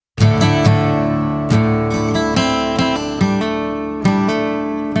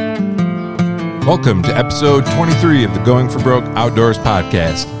Welcome to episode 23 of the Going for Broke Outdoors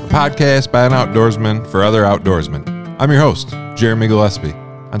podcast, a podcast by an outdoorsman for other outdoorsmen. I'm your host, Jeremy Gillespie.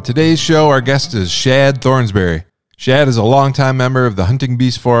 On today's show, our guest is Shad Thornsberry. Shad is a longtime member of the Hunting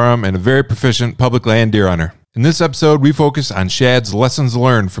Beast Forum and a very proficient public land deer hunter. In this episode, we focus on Shad's lessons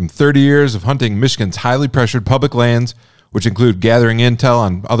learned from 30 years of hunting Michigan's highly pressured public lands, which include gathering intel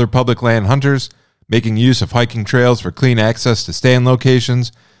on other public land hunters, making use of hiking trails for clean access to stand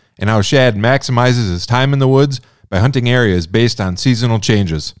locations, and how Shad maximizes his time in the woods by hunting areas based on seasonal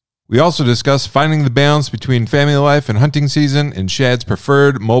changes. We also discuss finding the balance between family life and hunting season in Shad's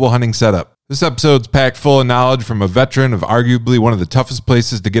preferred mobile hunting setup. This episode's packed full of knowledge from a veteran of arguably one of the toughest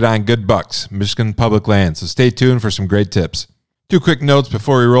places to get on good bucks, Michigan public land, so stay tuned for some great tips. Two quick notes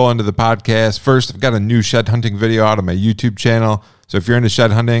before we roll into the podcast. First, I've got a new shed hunting video out on my YouTube channel, so if you're into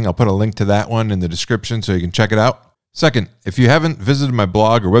shed hunting, I'll put a link to that one in the description so you can check it out. Second, if you haven't visited my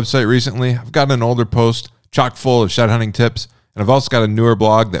blog or website recently, I've got an older post chock full of shed hunting tips, and I've also got a newer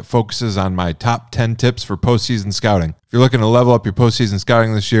blog that focuses on my top 10 tips for postseason scouting. If you're looking to level up your postseason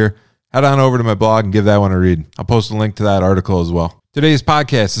scouting this year, head on over to my blog and give that one a read. I'll post a link to that article as well. Today's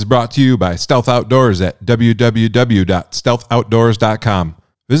podcast is brought to you by Stealth Outdoors at www.stealthoutdoors.com.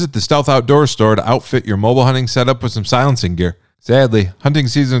 Visit the Stealth Outdoors store to outfit your mobile hunting setup with some silencing gear. Sadly, hunting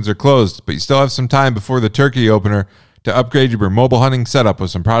seasons are closed, but you still have some time before the turkey opener to upgrade your mobile hunting setup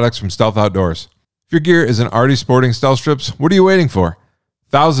with some products from Stealth Outdoors. If your gear isn't already sporting stealth strips, what are you waiting for?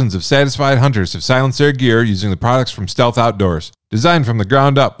 Thousands of satisfied hunters have silenced their gear using the products from Stealth Outdoors. Designed from the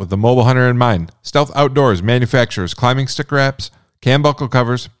ground up with the mobile hunter in mind, Stealth Outdoors manufactures climbing stick wraps, cam buckle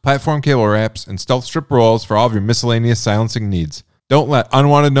covers, platform cable wraps, and stealth strip rolls for all of your miscellaneous silencing needs. Don't let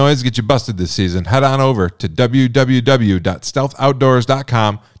unwanted noise get you busted this season. Head on over to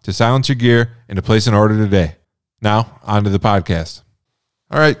www.stealthoutdoors.com to silence your gear and to place an order today. Now, on to the podcast.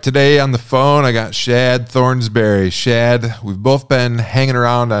 All right, today on the phone, I got Shad Thornsberry. Shad, we've both been hanging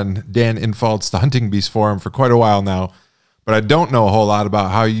around on Dan Infalt's The Hunting Beast Forum for quite a while now, but I don't know a whole lot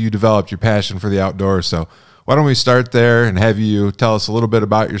about how you developed your passion for the outdoors. So why don't we start there and have you tell us a little bit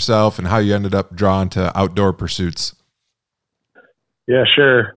about yourself and how you ended up drawn to outdoor pursuits? Yeah,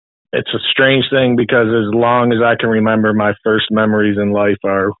 sure. It's a strange thing because as long as I can remember, my first memories in life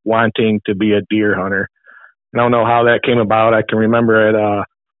are wanting to be a deer hunter. I don't know how that came about. I can remember it, I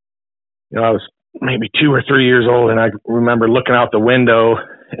was maybe 2 or 3 years old, and I remember looking out the window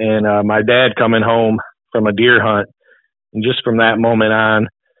and my dad coming home from a deer hunt. And just from that moment on,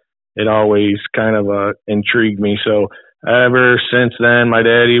 it always kind of intrigued me. So ever since then, my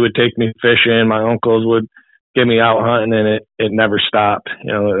daddy would take me fishing. My uncles would get me out hunting, and it never stopped.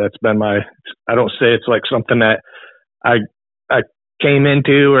 That's been I don't say it's like something that I came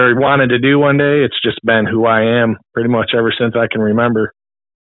into or wanted to do one day. It's just been who I am pretty much ever since I can remember.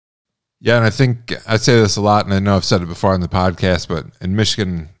 Yeah, and I think I say this a lot, and I know I've said it before on the podcast, but in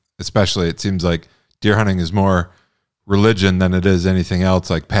Michigan especially, it seems like deer hunting is more religion than it is anything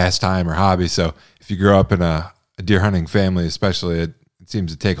else, like pastime or hobby. So if you grow up in a deer hunting family especially, it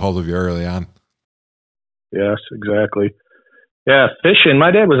seems to take hold of you early on. Yes, exactly. Yeah, fishing.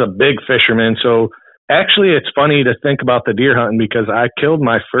 My dad was a big fisherman, so actually it's funny to think about the deer hunting because I killed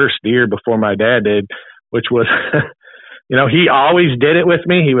my first deer before my dad did, which was, he always did it with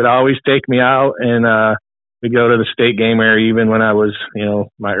me. He would always take me out and we'd go to the state game area even when I was,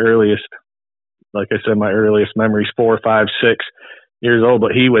 my earliest memories, 4, 5, 6 years old,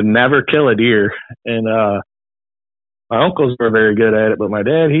 but he would never kill a deer. And my uncles were very good at it, but my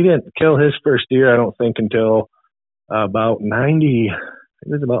dad, he didn't kill his first deer, I don't think, until about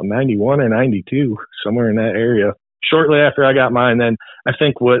 91 or 92, somewhere in that area. Shortly after I got mine, then I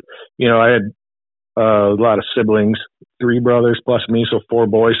think I had a lot of siblings, 3 brothers plus me, so 4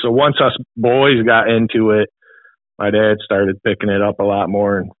 boys. So once us boys got into it, my dad started picking it up a lot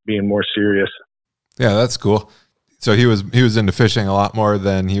more and being more serious. Yeah, that's cool. So he was into fishing a lot more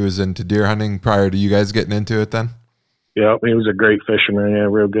than he was into deer hunting prior to you guys getting into it then? Yep, he was a great fisherman, yeah,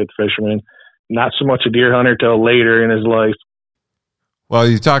 real good fisherman. Not so much a deer hunter till later in his life. Well,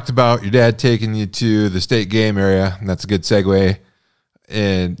 you talked about your dad taking you to the state game area, and that's a good segue.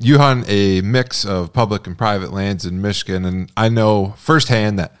 And you hunt a mix of public and private lands in Michigan, and I know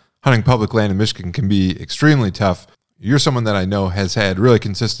firsthand that hunting public land in Michigan can be extremely tough. You're someone that I know has had really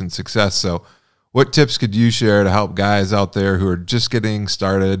consistent success, so what tips could you share to help guys out there who are just getting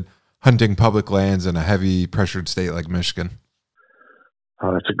started hunting public lands in a heavy pressured state like Michigan?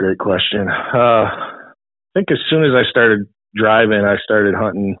 Oh, that's a great question. I think as soon as I started driving, I started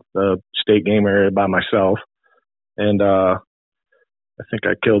hunting the state game area by myself. And I think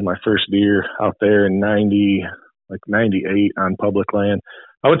I killed my first deer out there in 98 on public land.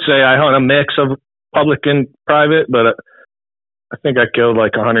 I would say I hunt a mix of public and private, but I think I killed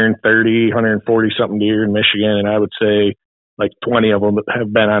like 130, 140 something deer in Michigan, and I would say like 20 of them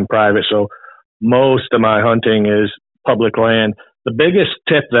have been on private. So most of my hunting is public land. The biggest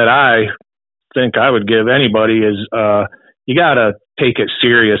tip that I think I would give anybody is you got to take it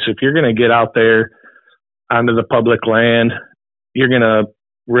serious. If you're going to get out there onto the public land, you're going to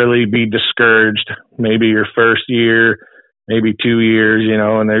really be discouraged maybe your first year, maybe 2 years,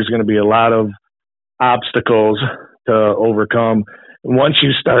 and there's going to be a lot of obstacles to overcome. Once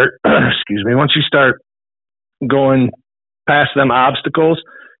you start, once you start going past them obstacles,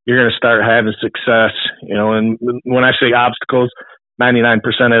 you're going to start having success, and when I say obstacles, 99% of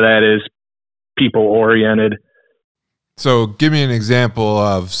that is people oriented. So give me an example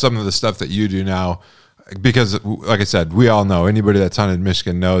of some of the stuff that you do now, because like I said, we all know, anybody that's hunted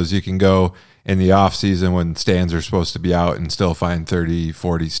Michigan knows you can go in the off season when stands are supposed to be out and still find 30,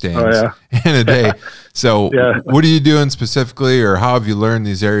 40 stands in a day. So what are you doing specifically, or how have you learned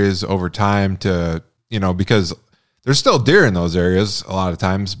these areas over time to, because there's still deer in those areas a lot of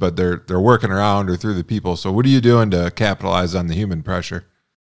times, but they're working around or through the people. So what are you doing to capitalize on the human pressure?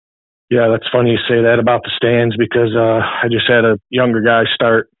 Yeah, that's funny you say that about the stands, because I just had a younger guy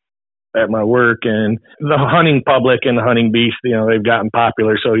start at my work, and the hunting public and the hunting beast, they've gotten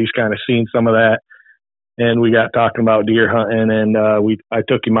popular. So he's kind of seen some of that, and we got talking about deer hunting, and I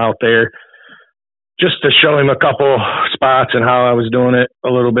took him out there just to show him a couple spots and how I was doing it a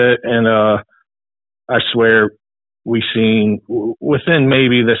little bit. And I swear we seen within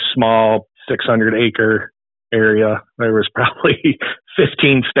maybe this small 600 acre area, there was probably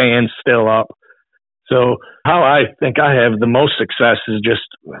 15 stands still up. So how I think I have the most success is just,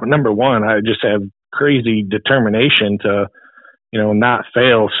 number one, I just have crazy determination to, not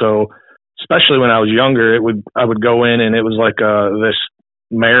fail. So especially when I was younger, I would go in and it was like this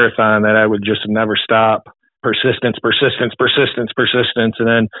marathon that I would just never stop. Persistence. And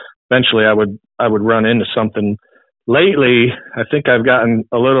then eventually I would run into something. Lately, I think I've gotten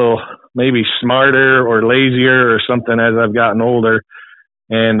a little maybe smarter or lazier or something as I've gotten older.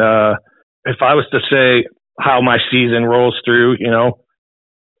 And if I was to say how my season rolls through,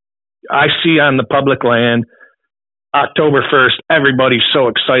 I see on the public land, October 1st, everybody's so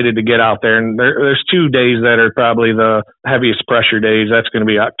excited to get out there. And there's 2 days that are probably the heaviest pressure days. That's going to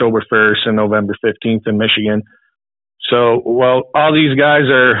be October 1st and November 15th in Michigan. So, all these guys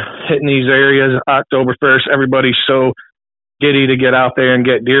are hitting these areas October 1st. Everybody's so giddy to get out there and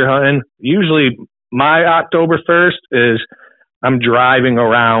get deer hunting. Usually my October 1st is I'm driving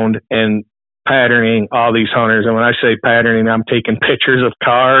around and patterning all these hunters. And when I say patterning, I'm taking pictures of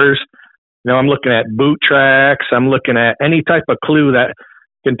cars. I'm looking at boot tracks. I'm looking at any type of clue that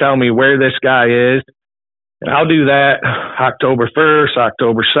can tell me where this guy is. And I'll do that October 1st,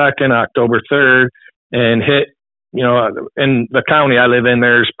 October 2nd, October 3rd, and hit, in the county I live in,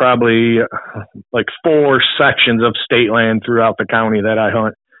 there's probably like 4 sections of state land throughout the county that I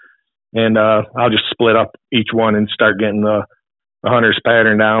hunt. And I'll just split up each one and start getting the hunters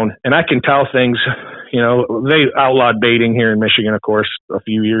pattern down. And I can tell things, they outlawed baiting here in Michigan, of course, a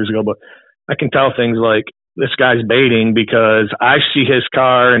few years ago, but I can tell things like this guy's baiting because I see his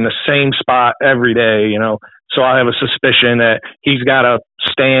car in the same spot every day, so I have a suspicion that he's got a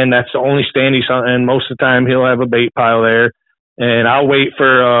stand. That's the only stand he's hunting. Most of the time he'll have a bait pile there, and I'll wait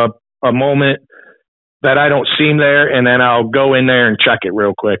for a moment that I don't see him there, and then I'll go in there and check it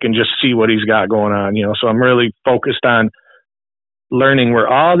real quick and just see what he's got going on, so I'm really focused on learning where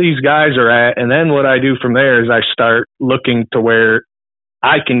all these guys are at. And then what I do from there is I start looking to where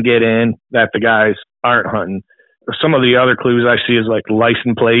I can get in that the guys aren't hunting. Some of the other clues I see is like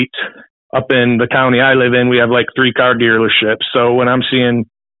license plates. Up in the county I live in, we have like 3-car dealerships. So when I'm seeing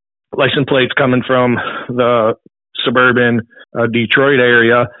license plates coming from the suburban Detroit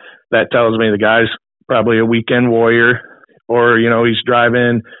area, that tells me the guy's probably a weekend warrior, or, he's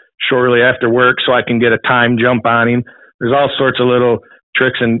driving shortly after work so I can get a time jump on him. There's all sorts of little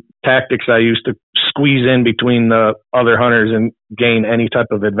tricks and tactics I use to squeeze in between the other hunters and gain any type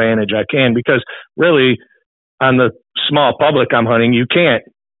of advantage I can, because really on the small public I'm hunting, you can't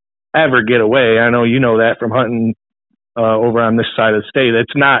ever get away. I know you know that from hunting over on this side of the state.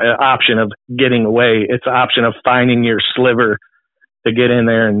 It's not an option of getting away. It's an option of finding your sliver to get in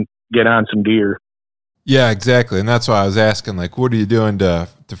there and get on some deer. Yeah, exactly. And that's why I was asking, like, what are you doing to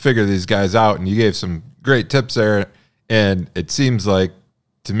figure these guys out? And you gave some great tips there. And it seems like,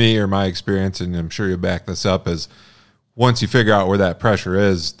 to me, or my experience, and I'm sure you'll back this up, is once you figure out where that pressure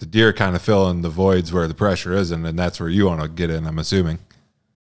is, the deer kind of fill in the voids where the pressure isn't, and that's where you want to get in, I'm assuming.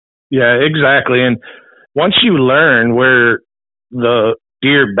 Yeah, exactly. And once you learn where the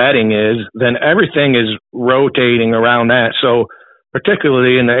deer bedding is, then everything is rotating around that. So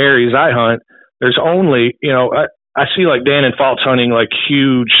particularly in the areas I hunt, there's only, I see like Dan and Falt's hunting like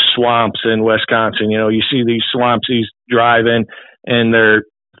huge swamps in Wisconsin. You see these swamps he's driving, and they're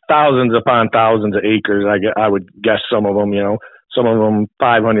thousands upon thousands of acres. I would guess some of them, some of them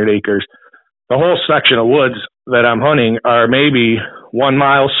 500 acres. The whole section of woods that I'm hunting are maybe 1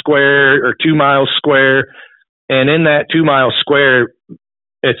 mile square or 2 miles square. And in that 2 mile square,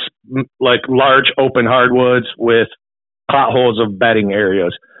 it's like large open hardwoods with potholes of bedding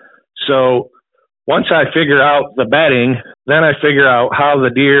areas. So once I figure out the bedding, then I figure out how the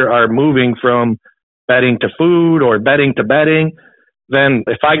deer are moving from bedding to food or bedding to bedding. Then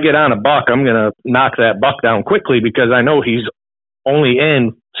if I get on a buck, I'm going to knock that buck down quickly because I know he's only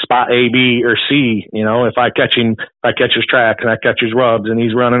in spot A, B, or C. If I catch his track and I catch his rubs and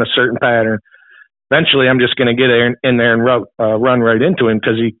he's running a certain pattern, eventually I'm just going to get in there and run right into him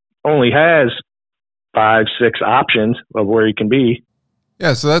because he only has 5, 6 options of where he can be.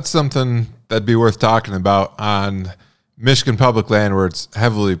 Yeah, so that's something that'd be worth talking about on Michigan public land where it's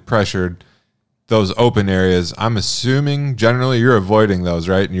heavily pressured. Those open areas, I'm assuming generally you're avoiding those,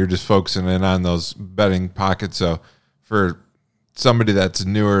 right? And you're just focusing in on those bedding pockets. So for somebody that's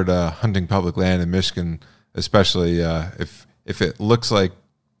newer to hunting public land in Michigan, especially if it looks like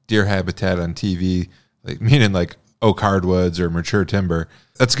deer habitat on TV, meaning like oak hardwoods or mature timber,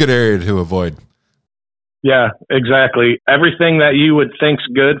 that's a good area to avoid. Yeah, exactly. Everything that you would think's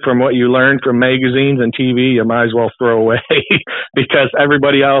good from what you learned from magazines and TV, you might as well throw away because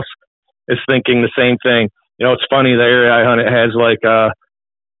everybody else is thinking the same thing. It's funny, the area I hunt,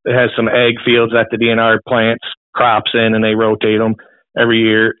 it has some egg fields that the DNR plants crops in and they rotate them every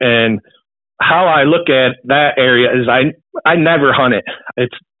year. And how I look at that area is I never hunt it.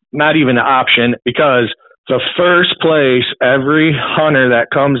 It's not even an option because the first place every hunter that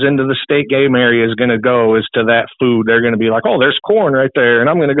comes into the state game area is going to go is to that food. They're going to be like, oh, there's corn right there, and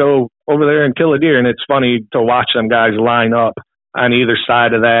I'm going to go over there and kill a deer. And it's funny to watch them guys line up on either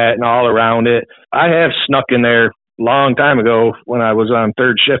side of that and all around it. I have snuck in there a long time ago when I was on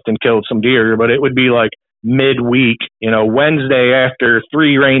third shift and killed some deer, but it would be like midweek, Wednesday after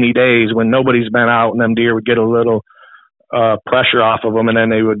 3 rainy days when nobody's been out, and them deer would get a little pressure off of them, and then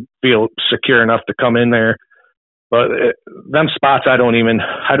they would feel secure enough to come in there. But them spots I don't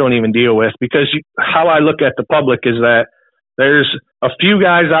even deal with because how I look at the public is that there's a few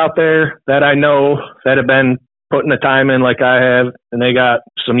guys out there that I know that have been putting the time in like I have, and they got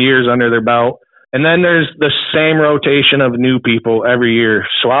some years under their belt. And then there's the same rotation of new people every year.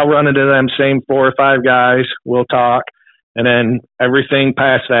 So I'll run into them same 4 or 5 guys. We'll talk. And then everything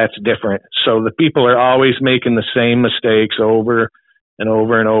past that's different. So the people are always making the same mistakes over and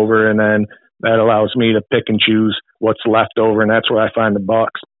over and over. And then that allows me to pick and choose what's left over. And that's where I find the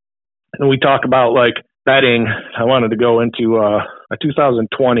bucks. And we talk about like bedding. I wanted to go into a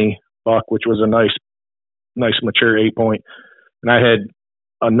 2020 buck, which was a nice mature 8-point. And I had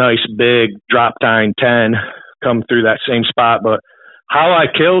a nice big drop tine 10 come through that same spot. But how I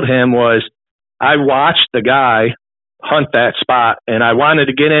killed him was I watched the guy hunt that spot, and I wanted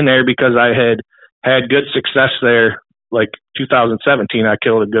to get in there because I had good success there. Like 2017, I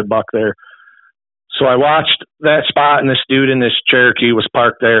killed a good buck there. So I watched that spot, and this dude in this Cherokee was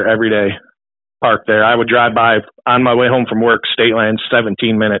parked there every day. Parked there. I would drive by on my way home from work, state land,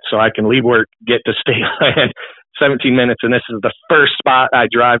 17 minutes. So I can leave work, get to state land, 17 minutes. And this is the first spot I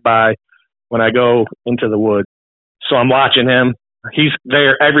drive by when I go into the woods. So I'm watching him. He's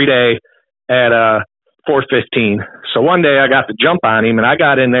there every day at 4:15. So one day I got to jump on him, and I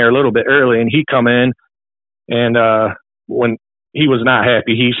got in there a little bit early, and he come in, and when he was not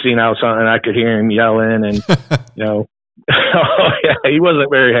happy, he seen I was hunting, I could hear him yelling, and oh yeah, he wasn't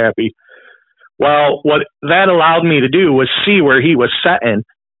very happy. Well, what that allowed me to do was see where he was setting,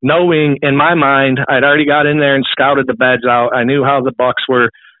 knowing in my mind I'd already got in there and scouted the beds out. I knew how the bucks were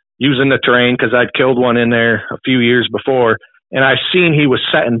using the terrain because I'd killed one in there a few years before, and I seen he was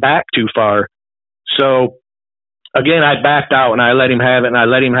setting back too far. So again, I backed out and I let him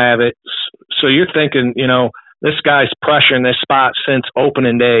have it. So you're thinking, this guy's pressuring this spot since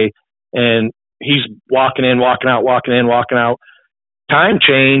opening day, and he's walking in, walking out, walking in, walking out. Time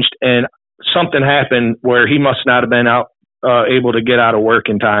changed, and something happened where he must not have been able to get out of work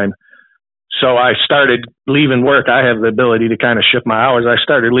in time. So I started leaving work. I have the ability to kind of shift my hours. I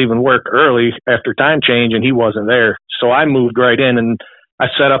started leaving work early after time change, and he wasn't there. So I moved right in, and I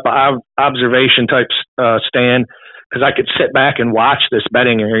set up an observation type stand because I could sit back and watch this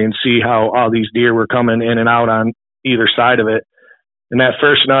bedding area and see how all these deer were coming in and out on either side of it. And that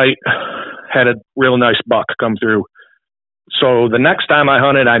first night had a real nice buck come through. So the next time I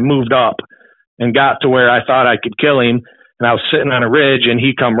hunted, I moved up and got to where I thought I could kill him. And I was sitting on a ridge, and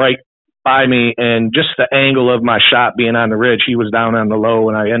he come right by me, and just the angle of my shot being on the ridge, he was down on the low,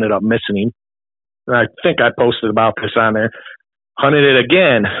 and I ended up missing him. And I think I posted about this on there. Hunted it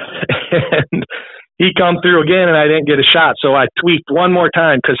again, and he come through again, and I didn't get a shot. So I tweaked one more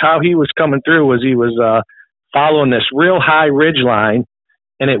time, because how he was coming through was he was following this real high ridge line,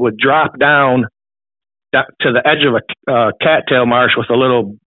 and it would drop down to the edge of a cattail marsh with a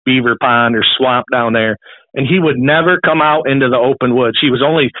little beaver pond or swamp down there. And he would never come out into the open woods. He was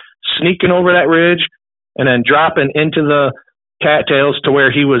only sneaking over that ridge and then dropping into the cattails to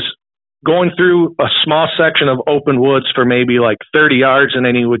where he was going through a small section of open woods for maybe like 30 yards. And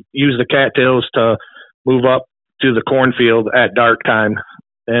then he would use the cattails to move up to the cornfield at dark time.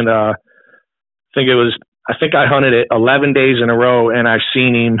 And I think I hunted it 11 days in a row, and I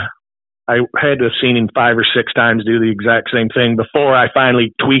had to have seen him 5 or 6 times do the exact same thing before I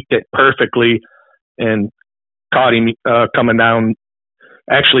finally tweaked it perfectly and caught him coming down.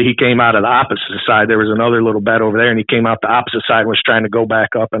 Actually, he came out of the opposite side. There was another little bed over there, and he came out the opposite side and was trying to go back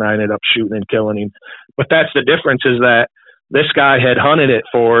up, and I ended up shooting and killing him. But that's the difference, is that this guy had hunted it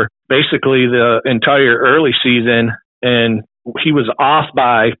for basically the entire early season, and he was off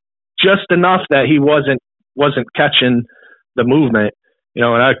by just enough that he wasn't catching the movement,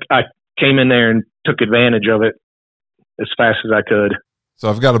 and I came in there and took advantage of it as fast as I could. So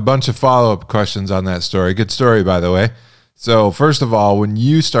I've got a bunch of follow-up questions on that story. Good story, by the way. So first of all, when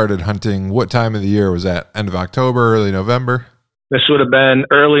you started hunting, what time of the year was that? End of October, early November? This would have been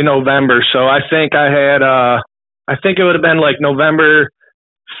early November. So I think it would have been like November,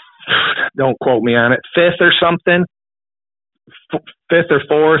 don't quote me on it, 5th or something. 5th or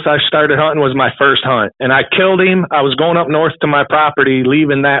 4th, I started hunting, was my first hunt. And I killed him. I was going up north to my property,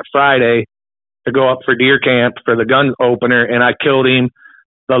 leaving that Friday to go up for deer camp for the gun opener, and I killed him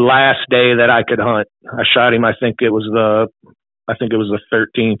the last day that I could hunt. I shot him, I think it was the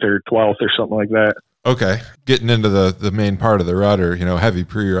 13th or 12th or something like that. Okay. Getting into the main part of the rut, or, heavy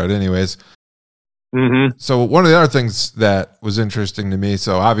pre-rut anyways. Mm-hmm. So one of the other things that was interesting to me,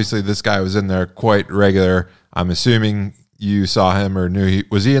 so obviously this guy was in there quite regular. I'm assuming you saw him or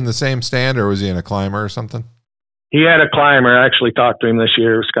was he in the same stand, or was he in a climber or something? He had a climber. I actually talked to him this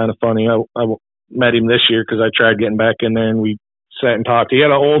year. It was kind of funny. I met him this year because I tried getting back in there, and we sat and talked. He had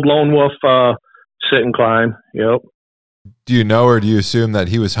an old lone wolf sit and climb. Yep. Do you know, or do you assume that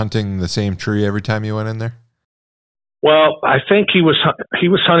he was hunting the same tree every time you went in there? Well, I think he was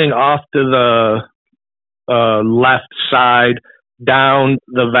hunting off to the left side down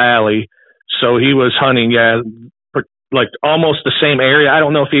the valley. So he was hunting, like almost the same area. I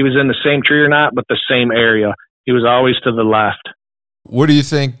don't know if he was in the same tree or not, but the same area. He was always to the left. What do you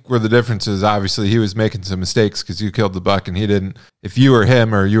think were the differences? Obviously, he was making some mistakes because you killed the buck and he didn't. If you were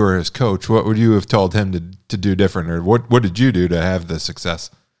him or you were his coach, what would you have told him to do different? Or what did you do to have the success?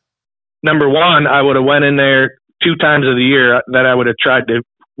 Number one, I would have went in there 2 times of the year that I would have tried to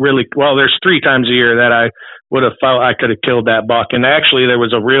really, well, there's 3 times a year that I would have felt I could have killed that buck. And actually there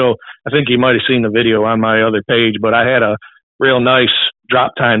was I think you might have seen the video on my other page, but I had a real nice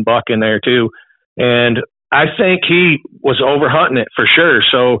drop tine buck in there too. And I think he was overhunting it for sure.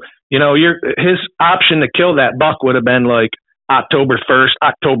 So, his option to kill that buck would have been like October 1st,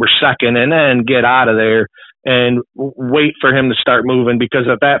 October 2nd, and then get out of there and wait for him to start moving. Because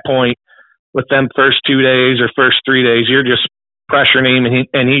at that point, with them first 2 days or first 3 days, you're just pressuring him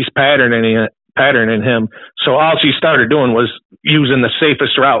and he's patterning him. So all he started doing was using the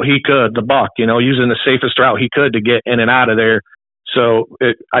safest route he could, the buck, using the safest route he could to get in and out of there. So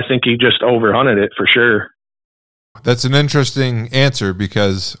I think he just overhunted it for sure. That's an interesting answer,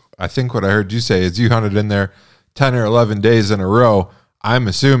 because I think what I heard you say is you hunted in there 10 or 11 days in a row. I'm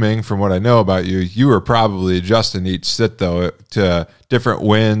assuming, from what I know about you, you were probably adjusting each sit, though, to different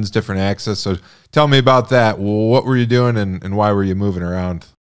winds, different axis. So tell me about that. Well, what were you doing and why were you moving around?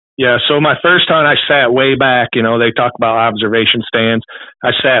 Yeah, so my first hunt, I sat way back. They talk about observation stands.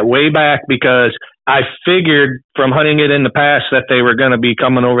 I sat way back because I figured from hunting it in the past that they were going to be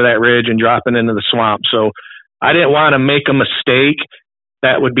coming over that ridge and dropping into the swamp. So I didn't want to make a mistake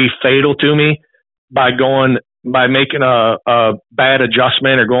that would be fatal to me by making a bad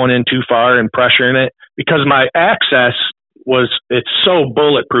adjustment or going in too far and pressuring it, because my access it's so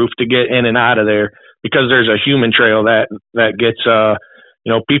bulletproof to get in and out of there, because there's a human trail that gets,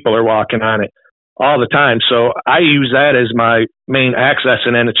 people are walking on it all the time. So I use that as my main access.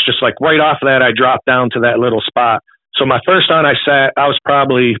 And then it's just like right off of that, I drop down to that little spot. So my first hunt I was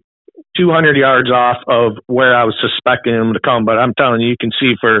probably 200 yards off of where I was suspecting him to come. But I'm telling you, you can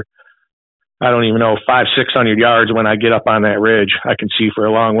see for I don't even know, 500-600 yards when I get up on that ridge. I can see for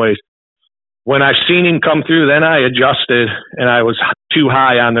a long ways. When I seen him come through, then I adjusted, and I was too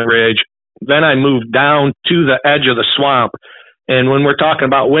high on the ridge. Then I moved down to the edge of the swamp. And when we're talking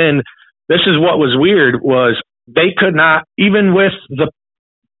about wind, this is what was weird, was they could not, even with the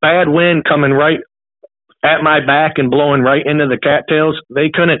bad wind coming right at my back and blowing right into the cattails, they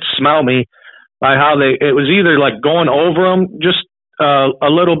couldn't smell me by how it was either like going over them just a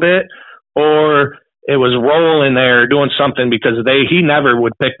little bit, or it was rolling there doing something, because he never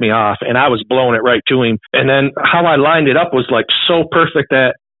would pick me off, and I was blowing it right to him. And then how I lined it up was like so perfect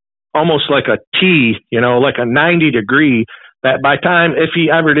that almost like a T, like a 90 degree, that by time, if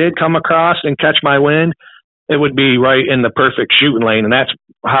he ever did come across and catch my wind, it would be right in the perfect shooting lane. And that's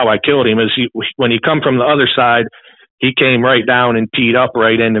how I killed him, is when he come from the other side, he came right down and teed up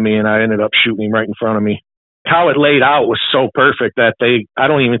right into me, and I ended up shooting him right in front of me. How it laid out was so perfect that I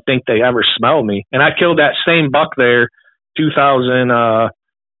don't even think they ever smelled me. And I killed that same buck there,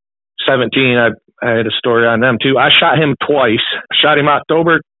 2017. I had a story on them too. I shot him twice. I shot him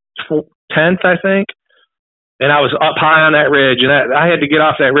October 10th, I think. And I was up high on that ridge, and I had to get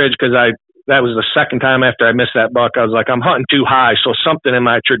off that ridge because that was the second time after I missed that buck. I was like, I'm hunting too high, so something in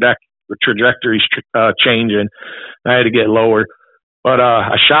my trajectory's changing. I had to get lower. But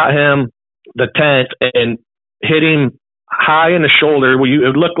I shot him the 10th and hit him high in the shoulder.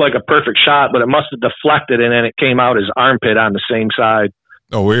 It looked like a perfect shot, but it must have deflected, and then it came out his armpit on the same side.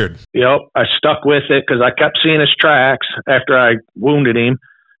 Oh, weird. Yep. I stuck with it because I kept seeing his tracks after I wounded him.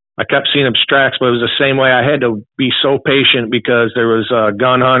 I kept seeing his tracks, but it was the same way. I had to be so patient because there was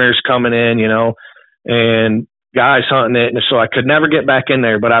gun hunters coming in, and guys hunting it. And so I could never get back in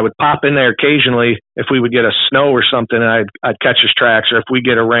there, but I would pop in there occasionally if we would get a snow or something, and I'd catch his tracks, or if we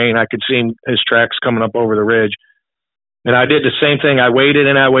get a rain, I could see his tracks coming up over the ridge. And I did the same thing. I waited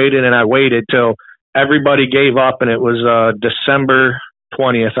and I waited and I waited till everybody gave up, and it was December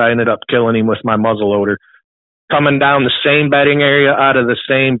 20th. I ended up killing him with my muzzleloader, coming down the same bedding area out of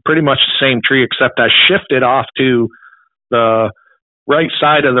pretty much the same tree, except I shifted off to the right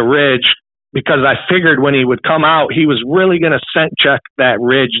side of the ridge because I figured when he would come out, he was really going to scent check that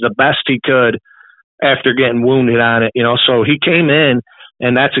ridge the best he could after getting wounded on it, So he came in,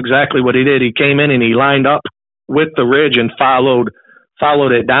 and that's exactly what he did. He came in and he lined up with the ridge and followed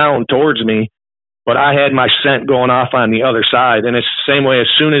it down towards me. But I had my scent going off on the other side. And it's the same way. As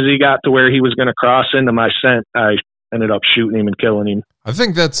soon as he got to where he was going to cross into my scent, I ended up shooting him and killing him. I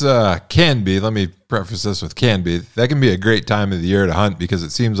think that's can be. Let me preface this with can be. That can be a great time of the year to hunt, because it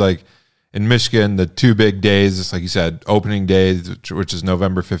seems like in Michigan, the 2 big days, just like you said, opening day, which is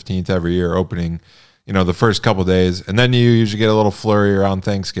November 15th every year, opening, the first couple of days. And then you usually get a little flurry around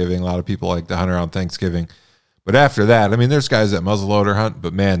Thanksgiving. A lot of people like to hunt around Thanksgiving. But after that, there's guys that muzzleloader hunt,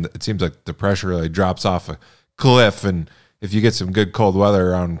 but man, it seems like the pressure really drops off a cliff. And if you get some good cold weather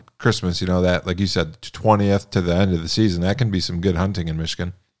around Christmas, that, like you said, 20th to the end of the season, that can be some good hunting in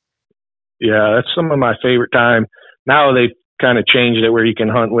Michigan. Yeah, that's some of my favorite time. Now they've kind of changed it where you can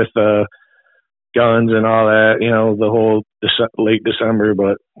hunt with guns and all that, the whole late December.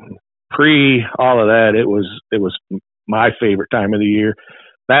 But pre all of that, it was my favorite time of the year.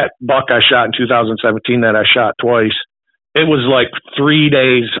 That buck I shot in 2017 that I shot twice, it was like 3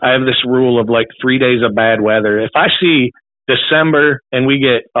 days. I have this rule of like 3 days of bad weather. If I see December and we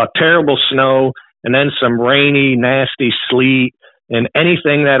get a terrible snow and then some rainy, nasty sleet and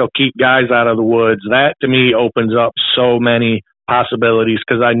anything that'll keep guys out of the woods, that to me opens up so many possibilities,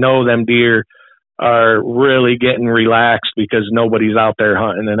 because I know them deer are really getting relaxed because nobody's out there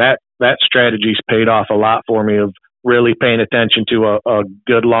hunting. And that strategy's paid off a lot for me, of really paying attention to a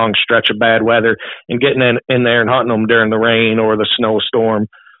good long stretch of bad weather and getting in there and hunting them during the rain or the snowstorm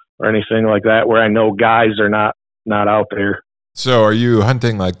or anything like that, where I know guys are not out there. So are you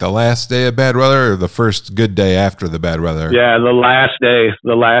hunting like the last day of bad weather or the first good day after the bad weather? Yeah, the last day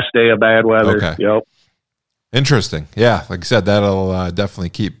of bad weather. Okay. Yep. Interesting. Yeah. Like I said, that'll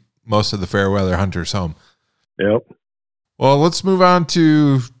definitely keep most of the fair weather hunters home. Yep. Well, let's move on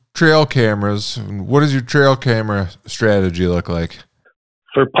to trail cameras. What does your trail camera strategy look like?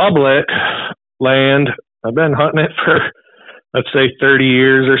 For public land, I've been hunting it for, let's say, 30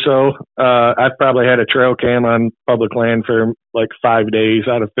 years or so. I've probably had a trail cam on public land for like 5 days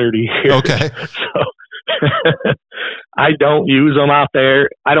out of 30 years. Okay. So I don't use them out there.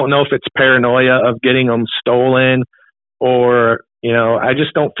 I don't know if it's paranoia of getting them stolen, or, I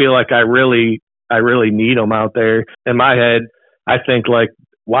just don't feel like I really need them out there. In my head, I think like,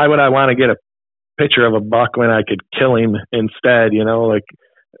 why would I want to get a picture of a buck when I could kill him instead? Like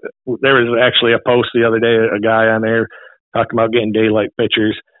there was actually a post the other day, a guy on there talking about getting daylight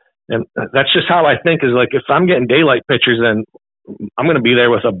pictures. And that's just how I think, is like, if I'm getting daylight pictures, then I'm going to be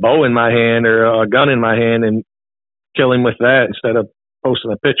there with a bow in my hand or a gun in my hand and kill him with that instead of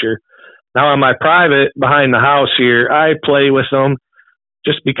posting a picture. Now on my private behind the house here, I play with them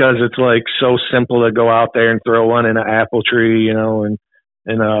just because it's like so simple to go out there and throw one in an apple tree, and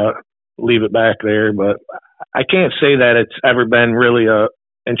leave it back there. But I can't say that it's ever been really a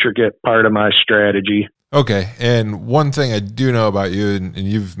intricate part of my strategy. Okay. And one thing I do know about you, and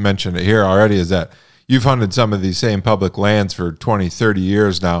you've mentioned it here already, is that you've hunted some of these same public lands for 20, 30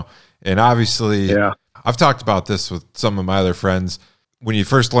 years now. And obviously, yeah, I've talked about this with some of my other friends. When you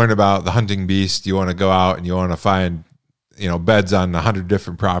first learn about the hunting beast, you want to go out and you want to find, beds on 100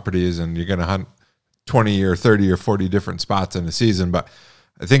 different properties, and you're going to hunt 20 or 30 or 40 different spots in a season. But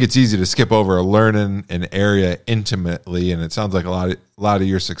I think it's easy to skip over learning an area intimately. And it sounds like a lot of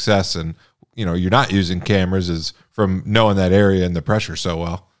your success, and, you're not using cameras, is from knowing that area and the pressure so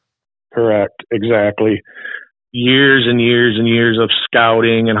well. Correct. Exactly. Years and years and years of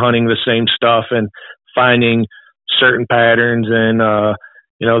scouting and hunting the same stuff and finding certain patterns, and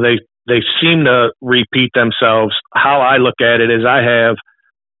they seem to repeat themselves. How I look at it is,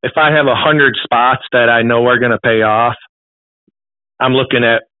 if I have 100 spots that I know are going to pay off, I'm looking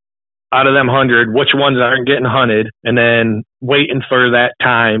at, out of them 100, which ones aren't getting hunted, and then waiting for that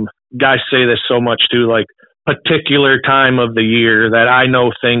time. Guys say this so much too, like particular time of the year that I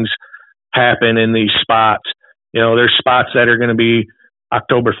know things happen in these spots. There's spots that are going to be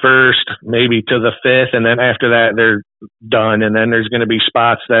October 1st, maybe to the 5th, and then after that they're done. And then there's going to be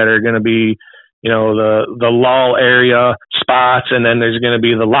spots that are going to be, the lull area spots, and then there's going to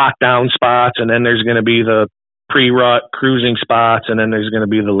be the lockdown spots, and then there's going to be the pre-rut cruising spots, and then there's going to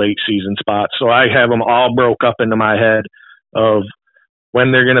be the late season spots. So I have them all broke up into my head of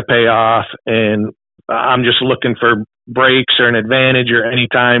when they're going to pay off, and I'm just looking for breaks or an advantage or any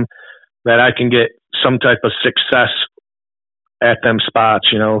time that I can get some type of success at them spots.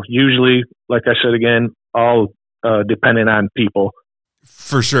 Usually, like I said again, all depending on people.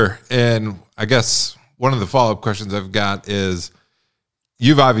 For sure. And I guess one of the follow-up questions I've got is,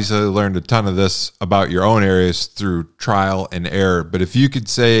 you've obviously learned a ton of this about your own areas through trial and error, but if you could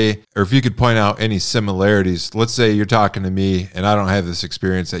say, or if you could point out any similarities, let's say you're talking to me and I don't have this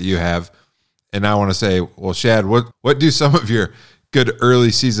experience that you have, and I want to say, well, Shad, what do some of your good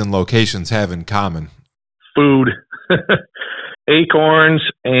early season locations have in common? Food, acorns,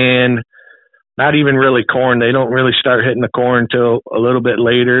 and not even really corn. They don't really start hitting the corn till a little bit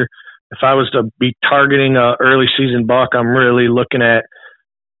later. If I was to be targeting a early season buck, I'm really looking at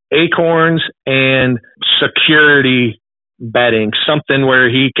acorns and security bedding, something where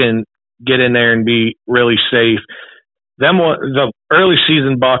he can get in there and be really safe. The early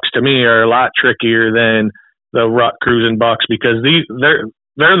season bucks to me are a lot trickier than the rut cruising bucks, because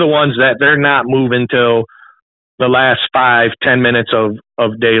they're the ones that they're not moving till the last 5-10 minutes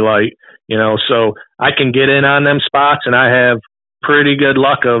of daylight, so I can get in on them spots, and I have pretty good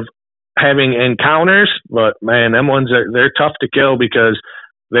luck of having encounters. But man, them ones they're tough to kill, because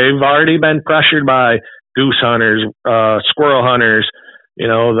they've already been pressured by goose hunters, squirrel hunters,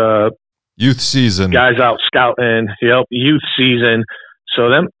 the youth season guys out scouting. Yep, youth season. So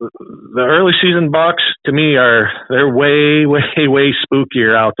the early season bucks to me they're way, way, way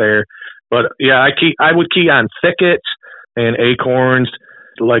spookier out there. But yeah, I would key on thickets and acorns.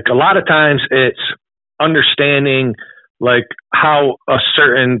 Like a lot of times it's understanding like how a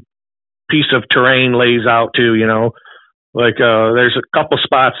certain piece of terrain lays out too, like there's a couple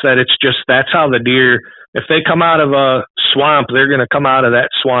spots that that's how the deer, if they come out of a swamp, they're going to come out of that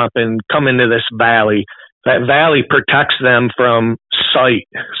swamp and come into this valley. That valley protects them from sight.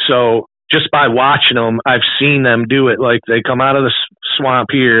 So just by watching them, I've seen them do it. Like they come out of the swamp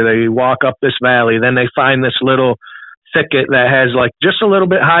here, they walk up this valley, then they find this little thicket that has like just a little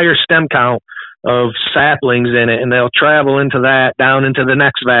bit higher stem count of saplings in it, and they'll travel into that, down into the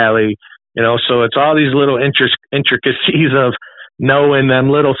next valley. So it's all these little intricacies of knowing them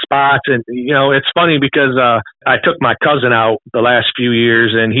little spots. And, it's funny because I took my cousin out the last few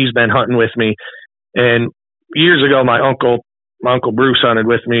years, and he's been hunting with me. And years ago, my uncle Bruce hunted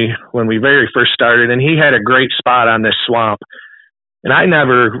with me when we very first started, and he had a great spot on this swamp. And I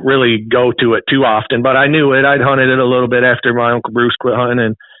never really go to it too often, but I knew it. I'd hunted it a little bit after my Uncle Bruce quit hunting,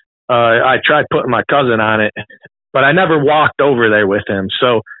 and I tried putting my cousin on it, but I never walked over there with him.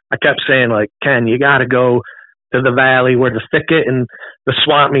 So I kept saying, like, Ken, you got to go to the valley where the thicket and the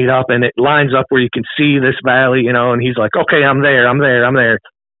swamp meet up, and it lines up where you can see this valley, and he's like, okay, I'm there.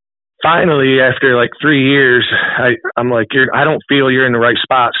 Finally, after like 3 years, I'm like, I don't feel you're in the right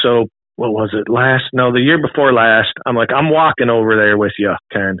spot. So what was it, the year before last. I'm like, I'm walking over there with you,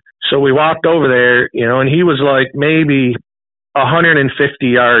 Ken. So we walked over there, and he was like maybe 150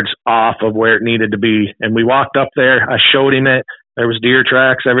 yards off of where it needed to be. And we walked up there. I showed him it. There was deer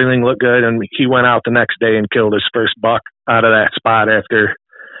tracks. Everything looked good. And he went out the next day and killed his first buck out of that spot after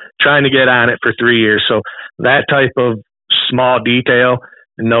trying to get on it for 3 years. So that type of small detail,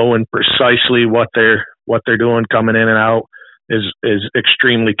 knowing precisely what they're doing coming in and out is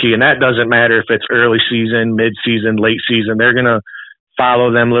extremely key. And that doesn't matter if it's early season, mid season, late season. They're going to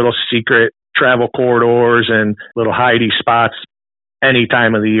follow them little secret travel corridors and little hidey spots any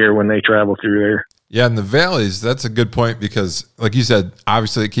time of the year when they travel through there. Yeah, in the valleys, that's a good point because, like you said,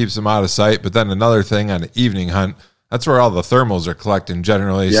 obviously it keeps them out of sight. But then another thing on an evening hunt, that's where all the thermals are collecting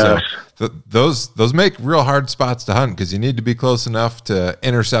generally. Yes. So those make real hard spots to hunt because you need to be close enough to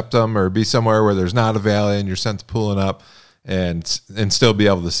intercept them or be somewhere where there's not a valley and your scent's pulling up and still be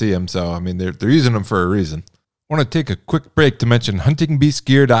able to see them. So, I mean, they're using them for a reason. I want to take a quick break to mention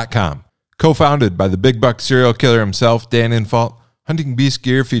huntingbeastgear.com. Co-founded by the big buck serial killer himself, Dan Infalt, Hunting Beast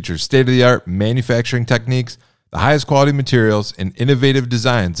Gear features state-of-the-art manufacturing techniques, the highest quality materials, and innovative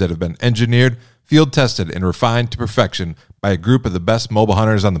designs that have been engineered, field-tested, and refined to perfection by a group of the best mobile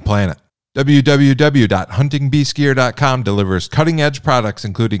hunters on the planet. www.huntingbeastgear.com delivers cutting-edge products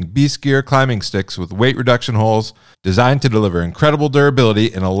including Beast Gear climbing sticks with weight reduction holes designed to deliver incredible durability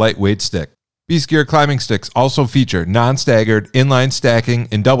in a lightweight stick. Beast Gear climbing sticks also feature non-staggered, inline stacking,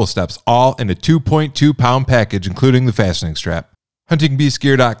 and double steps, all in a 2.2-pound package, including the fastening strap.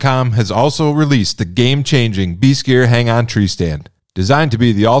 HuntingBeastGear.com has also released the game-changing Beast Gear Hang-On Tree Stand. Designed to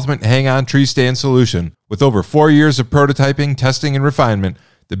be the ultimate hang-on tree stand solution, with over 4 years of prototyping, testing, and refinement,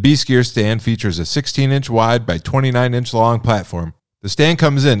 the Beast Gear stand features a 16-inch wide by 29-inch long platform. The stand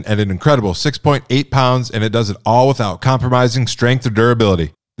comes in at an incredible 6.8 pounds, and it does it all without compromising strength or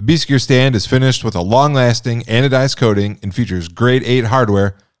durability. The Beast Gear stand is finished with a long-lasting anodized coating and features grade 8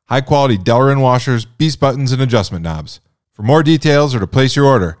 hardware, high-quality Delrin washers, beast buttons, and adjustment knobs. For more details or to place your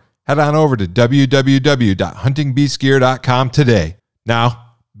order, head on over to www.huntingbeastgear.com today.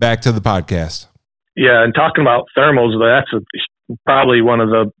 Now, back to the podcast. Yeah, and talking about thermals, that's probably one of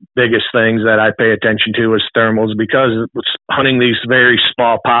the biggest things that I pay attention to is thermals, because hunting these very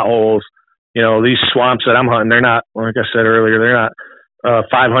small potholes, these swamps that I'm hunting, they're not, like I said earlier, they're not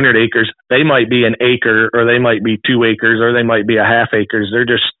 500 acres. They might be an acre, or they might be 2 acres, or they might be a half acres. They're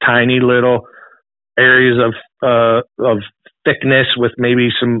just tiny little areas of thickness with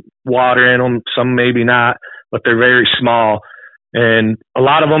maybe some water in them, some maybe not, but they're very small. And a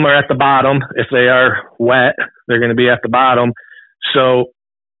lot of them are at the bottom. If they are wet, they're going to be at the bottom. So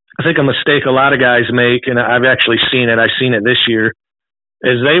I think a mistake a lot of guys make, and I've actually seen it, I've seen it this year,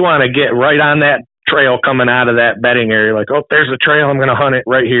 is they want to get right on that trail coming out of that bedding area. Like, oh, there's a trail, I'm going to hunt it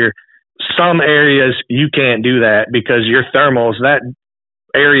right here. Some areas you can't do that because your thermals, that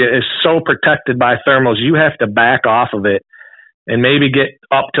area is so protected by thermals, you have to back off of it and maybe get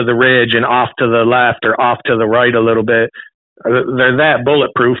up to the ridge and off to the left or off to the right a little bit. They're that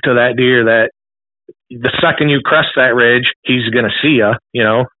bulletproof to that deer that the second you crest that ridge, he's going to see you,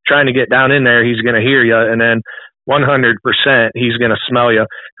 trying to get down in there, he's going to hear you. And then 100% he's going to smell you.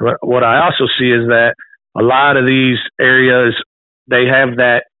 What I also see is that a lot of these areas, they have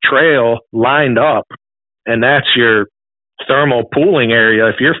that trail lined up, and that's your thermal pooling area.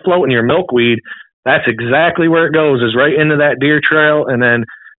 If you're floating your milkweed, that's exactly where it goes, is right into that deer trail and then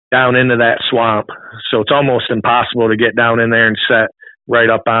down into that swamp. So it's almost impossible to get down in there and set right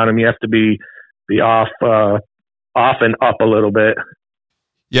up on them. You have to be off and up a little bit.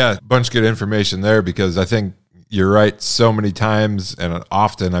 Yeah, a bunch of good information there, because I think you're right so many times and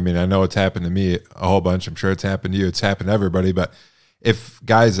often. I mean, I know it's happened to me a whole bunch. I'm sure it's happened to you. It's happened to everybody. But if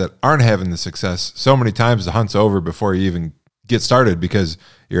guys that aren't having the success, so many times the hunt's over before you even get started because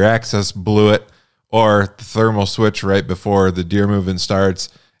your access blew it, or the thermal switch right before the deer movement starts,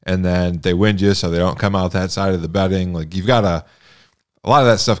 and then they wind you so they don't come out that side of the bedding. Like, you've got a lot of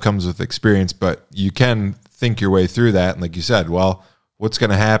that stuff comes with experience, but you can think your way through that. And like you said, well, what's going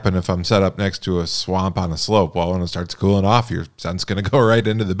to happen if I'm set up next to a swamp on a slope? Well, when it starts cooling off, your scent's going to go right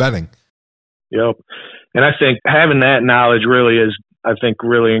into the bedding. Yep. And I think having that knowledge really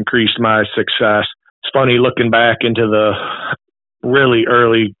increased my success. It's funny looking back into the really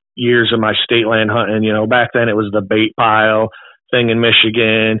early years of my state land hunting. Back then it was the bait pile thing in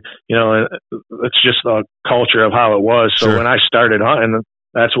Michigan. It's just the culture of how it was. So When I started hunting,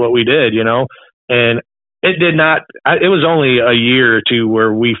 that's what we did, and it did not, it was only a year or two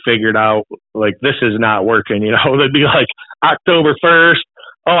where we figured out, like, this is not working. It'd be like October 1st.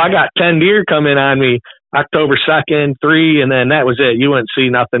 Oh, I got 10 deer coming on me. October 2nd, 3, and then that was it. You wouldn't see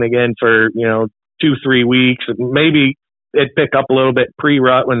nothing again for, 2-3 weeks. Maybe it'd pick up a little bit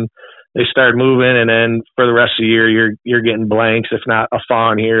pre-rut when they started moving, and then for the rest of the year, you're getting blanks, if not a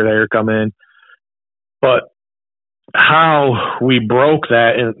fawn here or there come in. But how we broke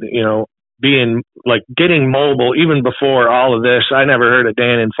that, and being like getting mobile even before all of this, I never heard of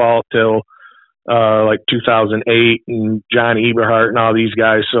Dan and Fault till like 2008 and John Eberhart and all these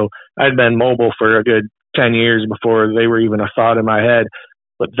guys. So I'd been mobile for a good 10 years before they were even a thought in my head.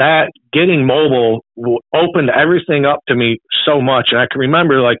 But that getting mobile opened everything up to me so much. And I can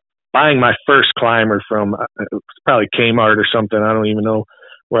remember like buying my first climber from probably Kmart or something. I don't even know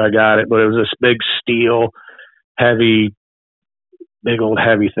where I got it, but it was this big steel, big old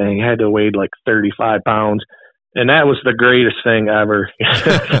heavy thing. It had to weigh like 35 pounds. And that was the greatest thing ever.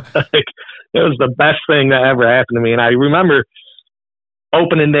 Like, it was the best thing that ever happened to me. And I remember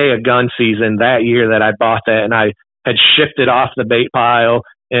opening day of gun season that year that I bought that, and I had shifted off the bait pile,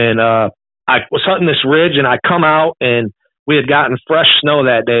 and I was hunting this ridge, and I come out, and we had gotten fresh snow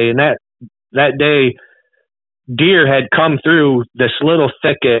that day. And that day, deer had come through this little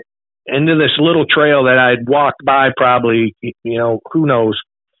thicket into this little trail that I'd walked by probably, who knows,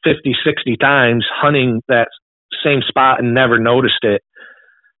 50, 60 times hunting that same spot and never noticed it.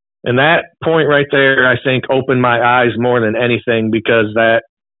 And that point right there, I think, opened my eyes more than anything, because that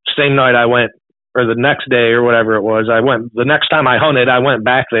same night I went, or the next day or whatever it was, the next time I hunted, I went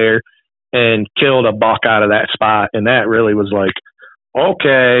back there and killed a buck out of that spot. And that really was like,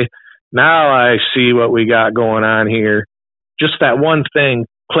 okay, now I see what we got going on here. Just that one thing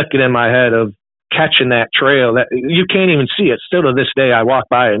clicking in my head of catching that trail that you can't even see it. Still to this day, I walk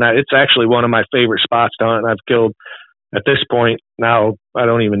by it, and it's actually one of my favorite spots to hunt. I've killed, at this point now, I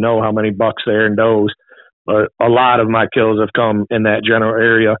don't even know how many bucks there and does, but a lot of my kills have come in that general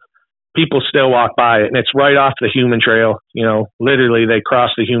area. People still walk by it, and it's right off the human trail. Literally they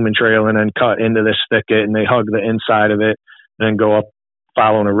cross the human trail and then cut into this thicket, and they hug the inside of it and then go up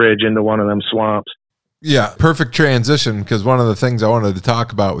following a ridge into one of them swamps. Yeah, perfect transition, because one of the things I wanted to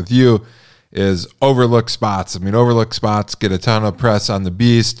talk about with you is overlooked spots. I mean, overlooked spots get a ton of press on the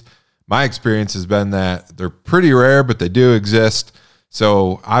beast. My experience has been that they're pretty rare, but they do exist.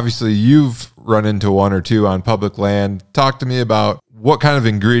 So obviously you've run into one or two on public land. Talk to me about what kind of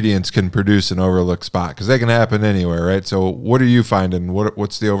ingredients can produce an overlooked spot, because they can happen anywhere, right? So what are you finding?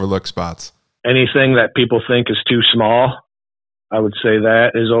 What's the overlooked spots? Anything that people think is too small, I would say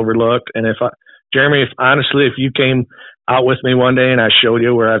that is overlooked. And Jeremy, if you came out with me one day and I showed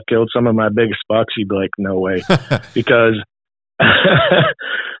you where I've killed some of my biggest bucks, you'd be like, no way. Because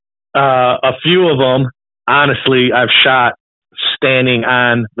a few of them, honestly, I've shot standing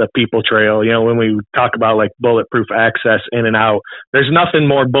on the people trail. When we talk about like bulletproof access in and out, there's nothing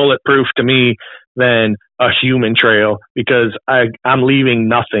more bulletproof to me than a human trail, because I'm leaving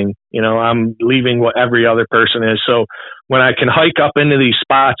nothing. I'm leaving what every other person is. So when I can hike up into these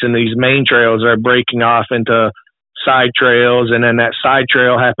spots and these main trails are breaking off into side trails, and then that side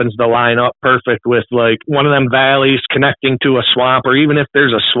trail happens to line up perfect with like one of them valleys connecting to a swamp, or even if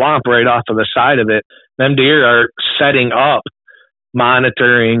there's a swamp right off to the side of it, them deer are setting up,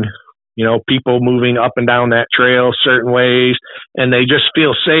 monitoring, people moving up and down that trail certain ways, and they just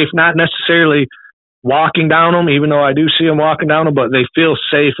feel safe, not necessarily walking down them, even though I do see them walking down them, but they feel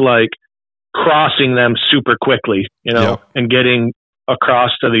safe like crossing them super quickly, Yep. and getting across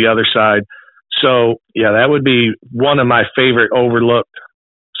to the other side. So yeah, that would be one of my favorite overlooked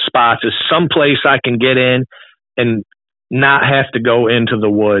spots, is someplace I can get in and not have to go into the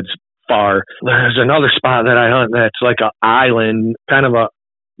woods far. There's another spot that I hunt that's like an island, kind of a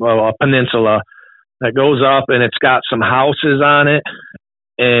peninsula that goes up, and it's got some houses on it.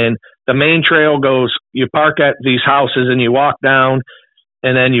 And the main trail goes, you park at these houses and you walk down,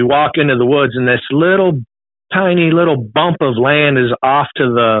 and then you walk into the woods, and this tiny little bump of land is off to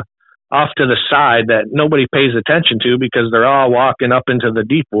the side that nobody pays attention to, because they're all walking up into the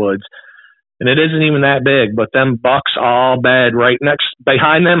deep woods. And it isn't even that big, but them bucks all bed right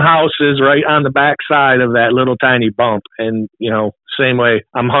behind them houses, right on the back side of that little tiny bump. And, same way,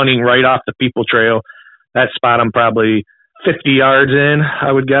 I'm hunting right off the people trail. That spot I'm probably 50 yards in,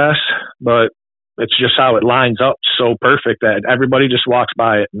 I would guess, but it's just how it lines up so perfect that everybody just walks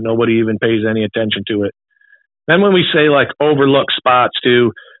by it. Nobody even pays any attention to it. Then when we say like overlooked spots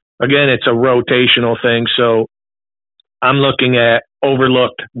too, again, it's a rotational thing. So I'm looking at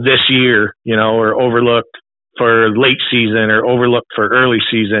overlooked this year, or overlooked for late season, or overlooked for early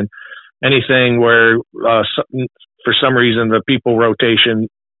season. Anything where for some reason the people rotation,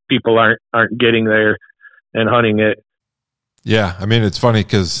 people aren't getting there and hunting it. Yeah, I mean, it's funny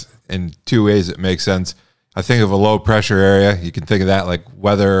because in two ways it makes sense. I think of a low pressure area. You can think of that like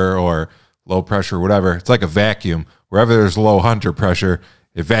weather or low pressure, whatever. It's like a vacuum. Wherever there's low hunter pressure,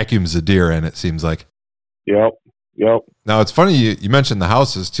 it vacuums the deer in, it seems like. Yep. Now, it's funny you mentioned the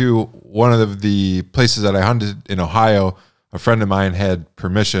houses, too. One of the places that I hunted in Ohio, a friend of mine had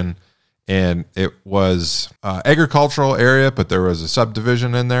permission, and it was agricultural area, but there was a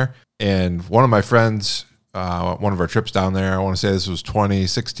subdivision in there. And one of my friends, one of our trips down there, I want to say this was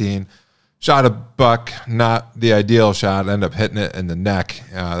 2016, shot a buck, not the ideal shot, ended up hitting it in the neck.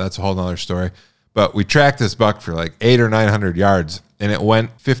 That's a whole nother story. But we tracked this buck for like 800 or 900 yards, and it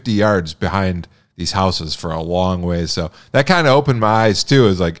went 50 yards behind these houses for a long ways. So that kind of opened my eyes too.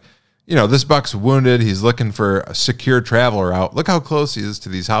 Is like, you know, this buck's wounded. He's looking for a secure travel route. Look how close he is to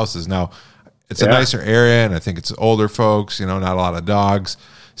these houses. Now, it's a nicer area, and I think it's older folks, you know, not a lot of dogs.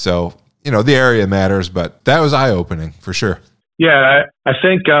 So, you know, the area matters, but that was eye-opening for sure. Yeah, I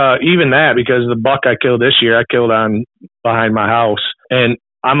think even that, because the buck I killed this year, I killed on behind my house. And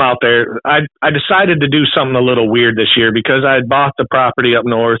I'm out there. I decided to do something a little weird this year because I had bought the property up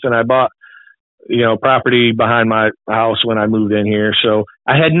north, and I bought, you know, property behind my house when I moved in here. So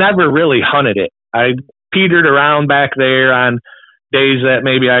I had never really hunted it. I petered around back there on days that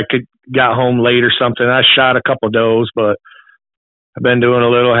maybe I got home late or something. I shot a couple does, but I've been doing a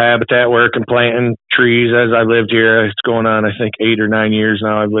little habitat work and planting trees as I lived here. It's going on, I think, 8 or 9 years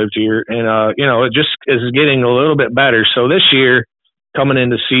now I've lived here. And, you know, it just is getting a little bit better. So this year, coming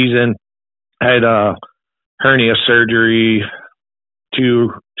into season, I had hernia surgery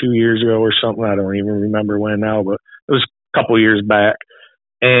two years ago or something. I don't even remember when now, but it was a couple years back.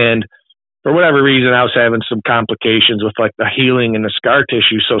 And for whatever reason, I was having some complications with like the healing and the scar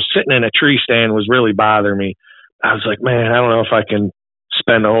tissue. So sitting in a tree stand was really bothering me. I was like, man, I don't know if I can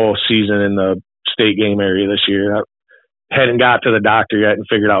spend the whole season in the state game area this year. I hadn't got to the doctor yet and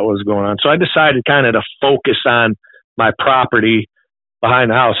figured out what was going on. So I decided kind of to focus on my property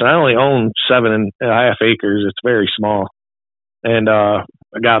behind the house. And I only own 7.5 acres. It's very small. And I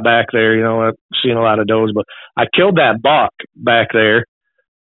got back there, you know, I've seen a lot of does, but I killed that buck back there,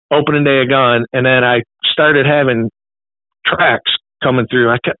 opening day of gun, and then I started having tracks coming through.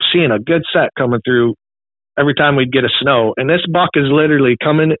 I kept seeing a good set coming through every time we'd get a snow. And this buck is literally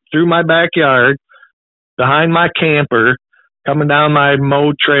coming through my backyard, behind my camper, coming down my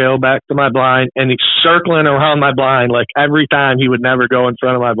mowed trail back to my blind, and he's circling around my blind. Like every time he would never go in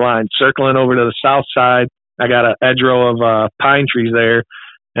front of my blind, circling over to the south side. I got an edge row of pine trees there,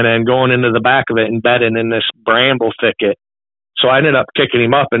 and then going into the back of it and bedding in this bramble thicket. So I ended up kicking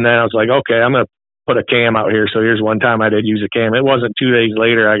him up, and then I was like, okay, I'm going to put a cam out here. So here's one time I did use a cam. It wasn't 2 days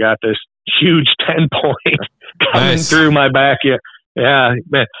later I got this huge 10-point coming through my backyard. Yeah,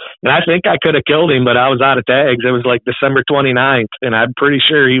 man. And I think I could have killed him, but I was out of tags. It was like December 29th, and I'm pretty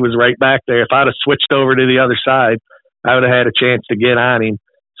sure he was right back there. If I'd have switched over to the other side, I would have had a chance to get on him.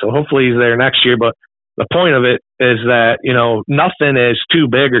 So hopefully he's there next year. But the point of it is that, you know, nothing is too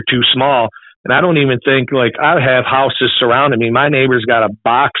big or too small. And I don't even think, like, I have houses surrounding me. My neighbor's got a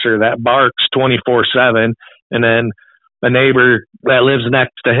boxer that barks 24/7. And then a neighbor that lives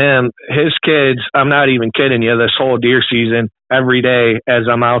next to him, his kids, I'm not even kidding you, this whole deer season, every day as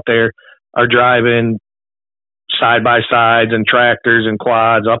I'm out there, are driving side-by-sides and tractors and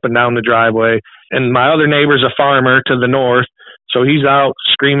quads up and down the driveway. And my other neighbor's a farmer to the north. So he's out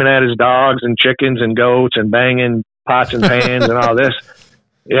screaming at his dogs and chickens and goats and banging pots and pans and all this.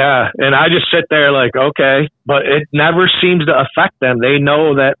 Yeah. And I just sit there like, okay, but it never seems to affect them. They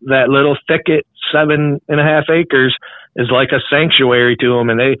know that that little thicket, 7.5 acres, is like a sanctuary to them.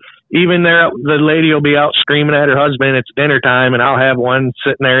 And the lady will be out screaming at her husband. It's dinner time, and I'll have one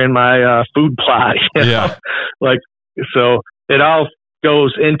sitting there in my food plot. Yeah. Like, so it all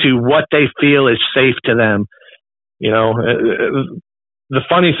goes into what they feel is safe to them. You know, the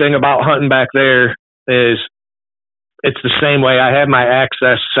funny thing about hunting back there is it's the same way. I have my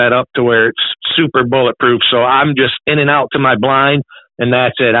access set up to where it's super bulletproof. So I'm just in and out to my blind, and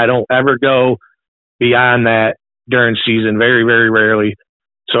that's it. I don't ever go beyond that during season, very, very rarely.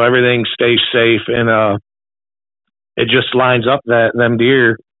 So everything stays safe, and it just lines up that them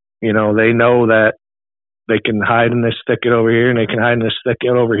deer, you know, they know that they can hide in this thicket over here and they can hide in this thicket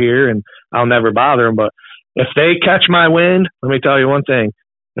over here, and I'll never bother them. But if they catch my wind, let me tell you one thing.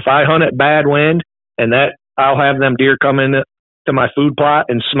 If I hunt at bad wind and that I'll have them deer come in to my food plot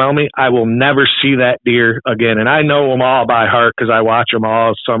and smell me, I will never see that deer again. And I know them all by heart because I watch them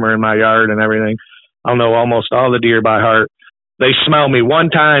all summer in my yard and everything. I'll know almost all the deer by heart. They smell me one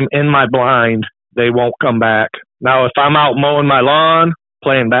time in my blind, they won't come back. Now, if I'm out mowing my lawn,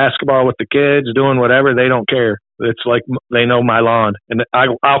 playing basketball with the kids, doing whatever, they don't care. It's like they know my lawn, and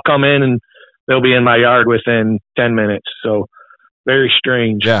I'll come in and they'll be in my yard within 10 minutes. So very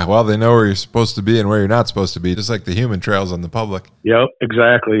strange. Yeah, well, they know where you're supposed to be and where you're not supposed to be, just like the human trails on the public. Yep,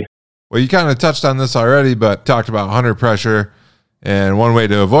 exactly. Well, you kind of touched on this already, but talked about hunter pressure. And one way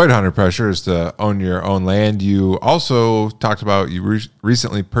to avoid hunter pressure is to own your own land. You also talked about you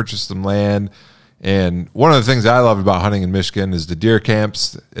recently purchased some land. And one of the things I love about hunting in Michigan is the deer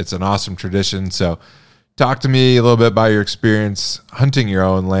camps. It's an awesome tradition. So talk to me a little bit about your experience hunting your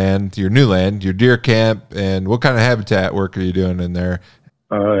own land, your new land, your deer camp, and what kind of habitat work are you doing in there?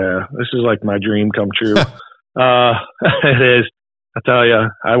 Oh, yeah. This is like my dream come true. It is. I tell you,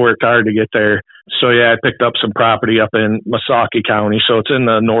 I worked hard to get there. So, yeah, I picked up some property up in Missaukee County. So it's in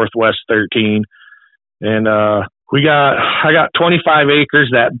the Northwest 13. And I got 25 acres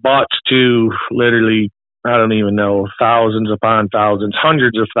that butts to literally, I don't even know, thousands upon thousands,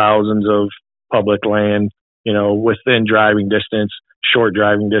 hundreds of thousands of public land, within driving distance, short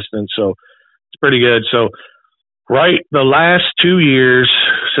driving distance. So it's pretty good. So the last 2 years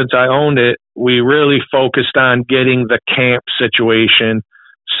since I owned it, we really focused on getting the camp situation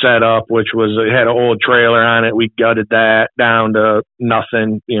set up, which was, it had an old trailer on it. We gutted that down to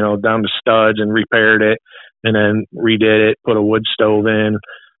nothing, down to studs, and repaired it, and then redid it, put a wood stove in,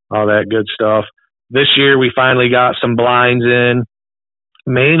 all that good stuff. This year we finally got some blinds in,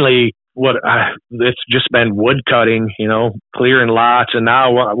 mainly it's just been wood cutting, clearing lots. And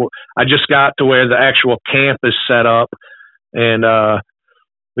now I just got to where the actual camp is set up, and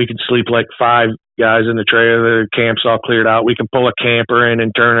we can sleep like 5 guys in the trailer. The camp's all cleared out. We can pull a camper in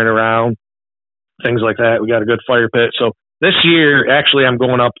and turn it around, things like that. We got a good fire pit. So this year, actually, I'm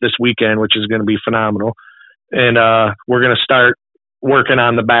going up this weekend, which is going to be phenomenal. And we're going to start working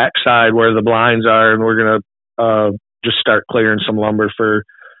on the back side where the blinds are, and we're going to just start clearing some lumber for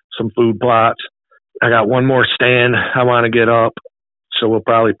some food plots. I got one more stand I want to get up, so we'll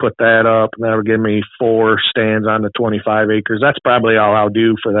probably put that up, and that'll give me 4 stands on the 25 acres. That's probably all I'll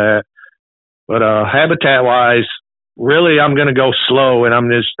do for that. But habitat wise, really, I'm going to go slow, and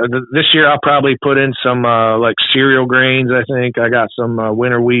this year I'll probably put in some like cereal grains. I think I got some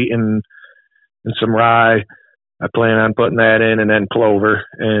winter wheat and some rye. I plan on putting that in, and then clover,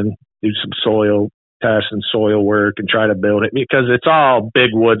 and do some soil tests and soil work and try to build it, because it's all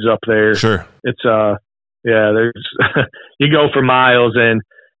big woods up there. Sure. It's there's you go for miles, and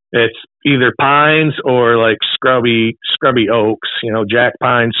it's either pines or like scrubby oaks, jack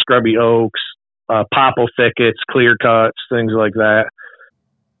pines, scrubby oaks, popple thickets, clear cuts, things like that.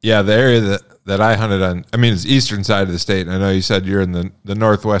 Yeah, the area that I hunted on, it's eastern side of the state. And I know you said you're in the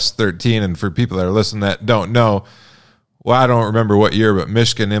Northwest 13. And for people that are listening that don't know, well, I don't remember what year, but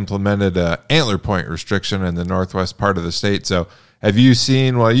Michigan implemented a antler point restriction in the northwest part of the state. So have you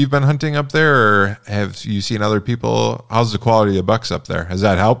seen, while you've been hunting up there, or have you seen other people? How's the quality of bucks up there? Has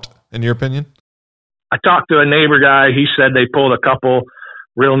that helped, in your opinion? I talked to a neighbor guy. He said they pulled a couple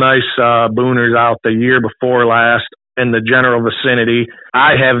real nice booners out the year before last in the general vicinity.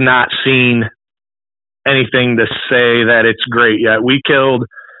 I have not seen anything to say that it's great yet. We killed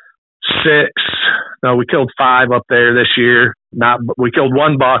 5 up there this year. We killed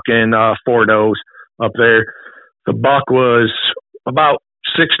 1 buck and 4 does up there. The buck was about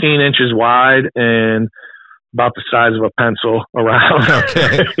 16 inches wide and about the size of a pencil around.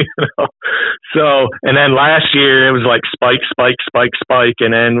 Okay. So, and then last year it was like spike.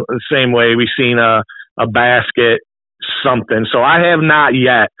 And then the same way we seen a basket something. So I have not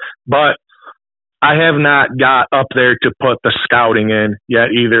yet, but I have not got up there to put the scouting in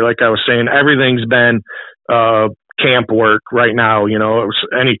yet either. Like I was saying, everything's been camp work right now.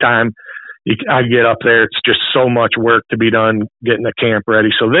 Anytime I get up there, it's just so much work to be done getting the camp ready.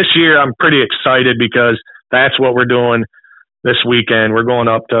 So this year I'm pretty excited, because that's what we're doing this weekend. We're going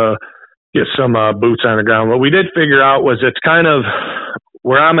up to get some boots on the ground. What we did figure out was, it's kind of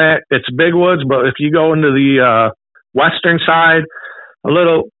where I'm at, it's big woods, but if you go into the western side, a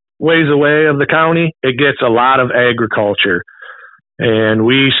little ways away of the county, it gets a lot of agriculture. And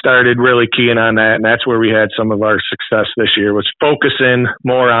we started really keying on that. And that's where we had some of our success this year, was focusing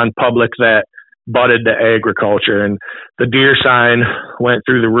more on public that butted to agriculture. And the deer sign went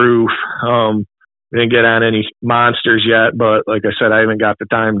through the roof. We didn't get on any monsters yet, but like I said, I haven't got the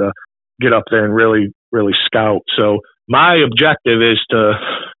time to get up there and really, really scout. So my objective is to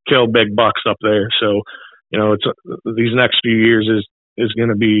kill big bucks up there. So, it's these next few years is going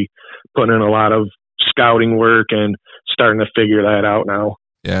to be putting in a lot of scouting work and starting to figure that out now.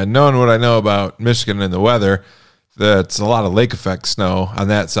 Yeah, knowing what I know about Michigan and the weather, that's a lot of lake effect snow on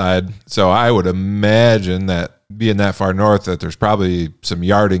that side. So I would imagine that being that far north, that there's probably some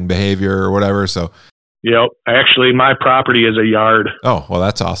yarding behavior or whatever. So Yep. Actually, my property is a yard. Oh, well,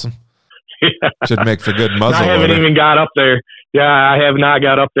 that's awesome. Yeah. Should make for good muzzle. I haven't even got up there. Yeah, I have not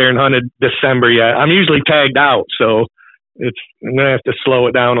got up there and hunted December yet. I'm usually tagged out, so I'm going to have to slow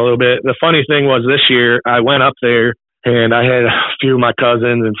it down a little bit. The funny thing was this year, I went up there, and I had a few of my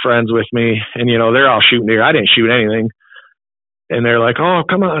cousins and friends with me, and, they're all shooting deer. I didn't shoot anything. And they're like, oh,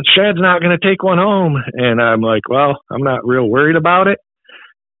 come on, Shad's not going to take one home. And I'm like, well, I'm not real worried about it.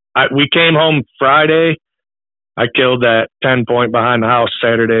 We came home Friday. I killed that 10-point behind the house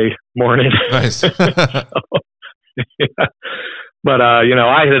Saturday morning. Nice. So, yeah. But, I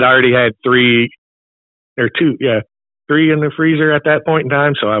had already had three in the freezer at that point in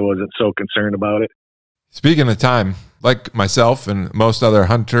time, so I wasn't so concerned about it. Speaking of time, like myself and most other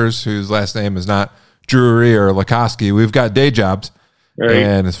hunters whose last name is not Drury or Lakoski, we've got day jobs. Right.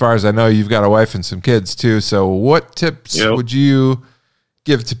 And as far as I know, you've got a wife and some kids too. So what tips would you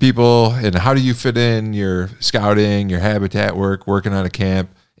give to people, and how do you fit in your scouting, your habitat work, working on a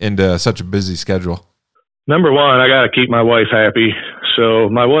camp into such a busy schedule? Number one, I got to keep my wife happy. So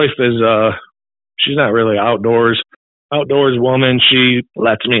my wife is, she's not really outdoors woman. She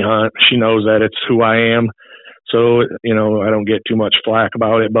lets me hunt. She knows that it's who I am. So, I don't get too much flack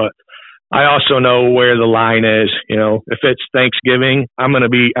about it, but I also know where the line is. If it's Thanksgiving, I'm going to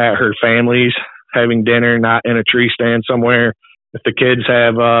be at her family's having dinner, not in a tree stand somewhere. If the kids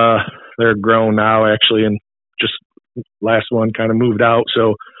have, they're grown now actually, and just last one kind of moved out.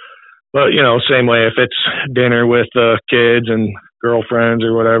 So, but same way, if it's dinner with the kids and girlfriends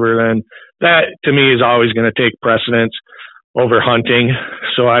or whatever, then that to me is always going to take precedence over hunting.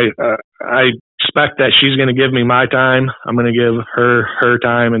 So I expect that she's going to give me my time. I'm going to give her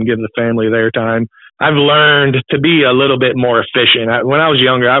time and give the family their time. I've learned to be a little bit more efficient. When I was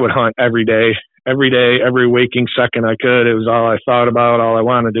younger, I would hunt every day, every waking second I could. It was all I thought about, all I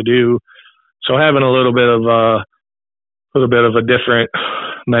wanted to do. So having a little bit of a different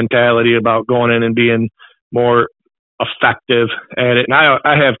mentality about going in and being more effective at it. And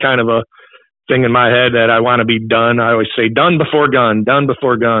I have kind of a thing in my head that I want to be done. I always say done before gun.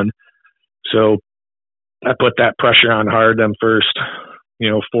 So I put that pressure on hard them first,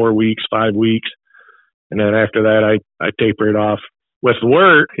 4 weeks, 5 weeks. And then after that, I taper it off. With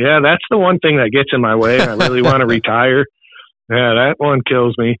work, that's the one thing that gets in my way. I really want to retire. Yeah, that one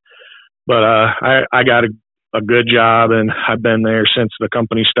kills me. But I got a good job, and I've been there since the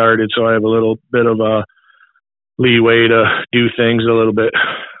company started, so I have a little bit of a leeway to do things a little bit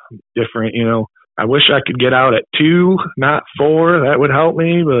different. I wish I could get out at 2, not 4. That would help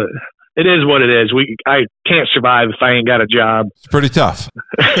me, but it is what it is. I can't survive if I ain't got a job. It's pretty tough.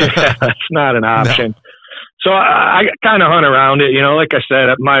 Yeah, that's not an option. No. So I kind of hunt around it. Like I said,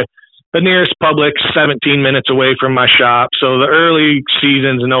 the nearest Publix 17 minutes away from my shop. So the early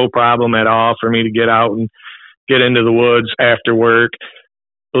season's no problem at all for me to get out and get into the woods after work.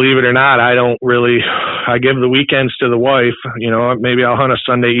 Believe it or not, I give the weekends to the wife. Maybe I'll hunt a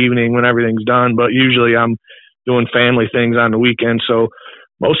Sunday evening when everything's done, but usually I'm doing family things on the weekend. So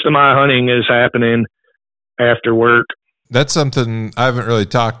most of my hunting is happening after work. That's something I haven't really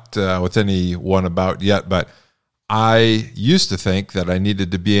talked with anyone about yet, but I used to think that I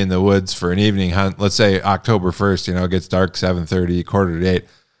needed to be in the woods for an evening hunt. Let's say October 1st, it gets dark 7:30, 7:45.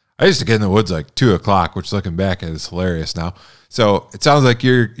 I used to get in the woods like 2:00, which looking back is hilarious now. So it sounds like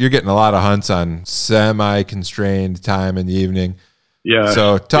you're getting a lot of hunts on semi-constrained time in the evening. Yeah.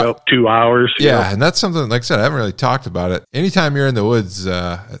 So 2 hours. Yeah. And that's something, like I said, I haven't really talked about it. Anytime you're in the woods,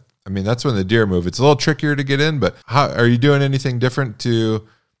 that's when the deer move. It's a little trickier to get in, but how are you doing anything different to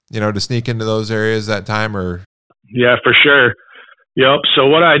sneak into those areas that time or? Yeah, for sure. Yep. So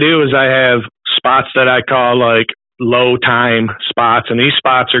what I do is I have spots that I call like low time spots. And these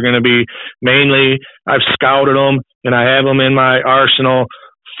spots are going to be mainly, I've scouted them and I have them in my arsenal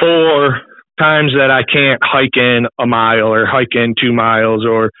for times that I can't hike in a mile or hike in 2 miles,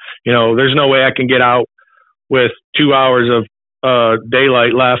 or, there's no way I can get out with 2 hours of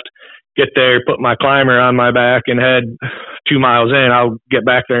daylight left, get there, put my climber on my back and head 2 miles in. I'll get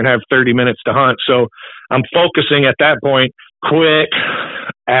back there and have 30 minutes to hunt. So I'm focusing at that point, quick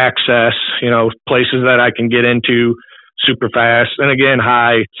access, places that I can get into super fast. And again,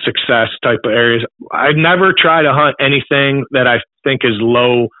 high success type of areas. I never try to hunt anything that I think is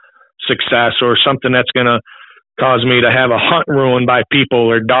low success or something that's going to cause me to have a hunt ruined by people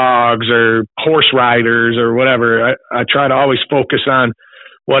or dogs or horse riders or whatever. I try to always focus on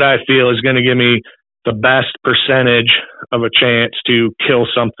what I feel is going to give me the best percentage of a chance to kill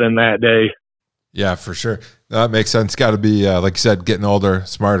something that day. Yeah, for sure. That makes sense. Got to be, like you said, getting older,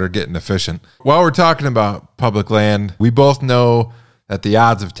 smarter, getting efficient. While we're talking about public land, we both know that the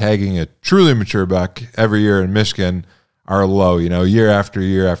odds of tagging a truly mature buck every year in Michigan are low, year after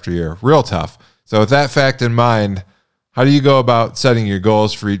year after year. Real tough. So with that fact in mind, how do you go about setting your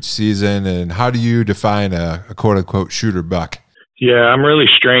goals for each season, and how do you define a quote-unquote shooter buck? Yeah, I'm really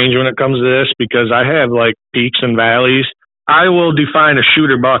strange when it comes to this because I have like peaks and valleys. I will define a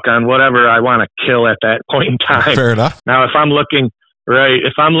shooter buck on whatever I want to kill at that point in time. Fair enough. Now, if I'm looking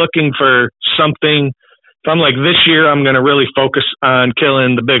for something, if I'm like, this year I'm going to really focus on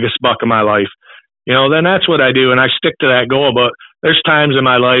killing the biggest buck of my life, then that's what I do, and I stick to that goal. But there's times in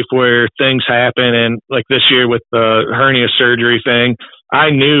my life where things happen, and like this year with the hernia surgery thing, I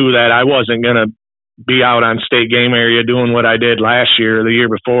knew that I wasn't going to be out on state game area doing what I did last year or the year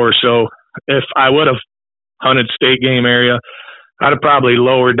before. So if I would have hunted state game area, I'd have probably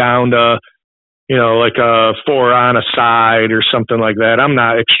lowered down to, like a 4 on a side or something like that. I'm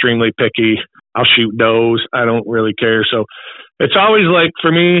not extremely picky. I'll shoot does. I don't really care. So it's always like,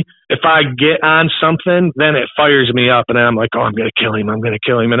 for me, if I get on something, then it fires me up, and then I'm like, oh, I'm going to kill him.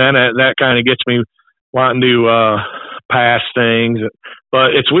 And then that kind of gets me wanting to pass things.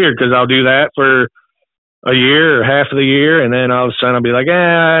 But it's weird because I'll do that for a year or half of the year, and then all of a sudden I'll be like,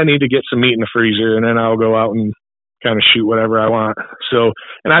 I need to get some meat in the freezer, and then I'll go out and kind of shoot whatever I want. So,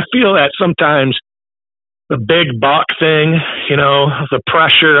 and I feel that sometimes the big buck thing, the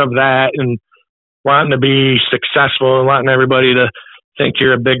pressure of that and wanting to be successful and wanting everybody to think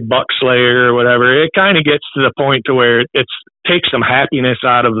you're a big buck slayer or whatever, it kind of gets to the point to where it takes some happiness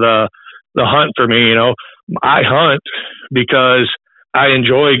out of the hunt for me. I hunt because I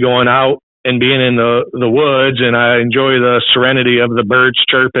enjoy going out and being in the woods, and I enjoy the serenity of the birds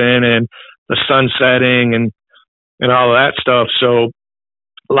chirping and the sun setting and all of that stuff. So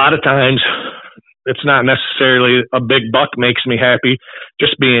a lot of times it's not necessarily a big buck makes me happy.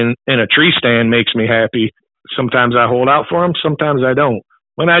 Just being in a tree stand makes me happy. Sometimes I hold out for them. Sometimes I don't.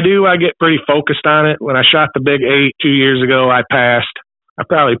 When I do, I get pretty focused on it. When I shot the big 8 2 years ago, I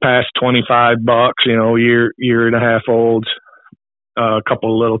probably passed 25 bucks, year and a half olds, a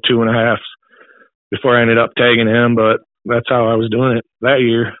couple of little 2.5s before I ended up tagging him. But that's how I was doing it that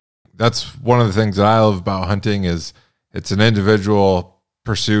year. That's one of the things that I love about hunting is it's an individual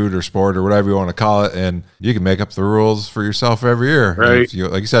pursuit or sport or whatever you want to call it, and you can make up the rules for yourself every year. Right.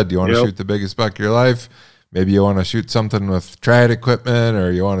 Like you said, you want to shoot the biggest buck of your life. Maybe you want to shoot something with trad equipment,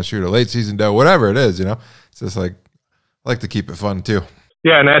 or you want to shoot a late season doe, whatever it is, It's just like, I like to keep it fun too.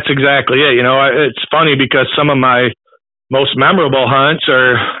 Yeah, and that's exactly it. It's funny because some of my most memorable hunts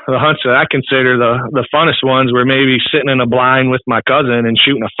are the hunts that I consider the funnest ones, where maybe sitting in a blind with my cousin and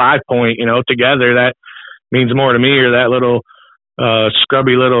shooting a 5-point, together. That means more to me, or that little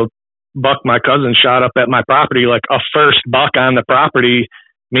scrubby little buck my cousin shot up at my property. Like a first buck on the property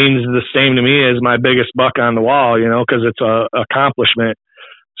means the same to me as my biggest buck on the wall, because it's a accomplishment.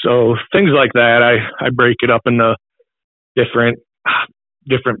 So things like that, I break it up into different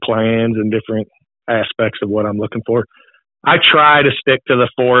plans and different aspects of what I'm looking for. I try to stick to the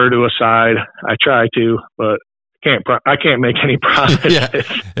 4 to a side. I try to, but I can't make any promises.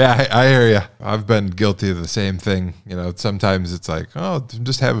 Yeah, I hear you. I've been guilty of the same thing. Sometimes it's like, oh, I'm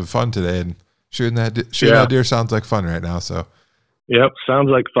just having fun today, and shooting that deer sounds like fun right now. So, yep,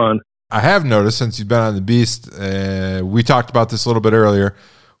 sounds like fun. I have noticed since you've been on the Beast, we talked about this a little bit earlier.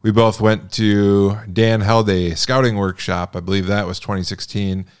 We both went to Dan held a scouting workshop. I believe that was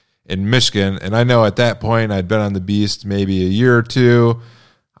 2016 in Michigan. And I know at that point I'd been on the Beast maybe a year or two.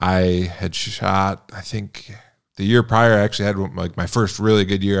 I had shot, I think the year prior, I actually had like my first really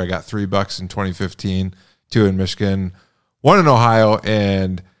good year. I got 3 bucks in 2015, 2 in Michigan, 1 in Ohio.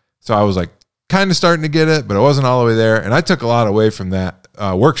 And so I was like kind of starting to get it, but I wasn't all the way there. And I took a lot away from that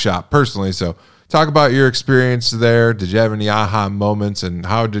workshop personally. So talk about your experience there. Did you have any aha moments, and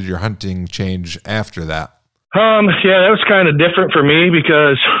how did your hunting change after that? Yeah, that was kind of different for me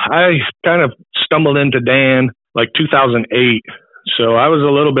because I kind of stumbled into Dan like 2008. So I was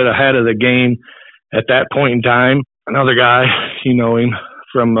a little bit ahead of the game at that point in time. Another guy, you know him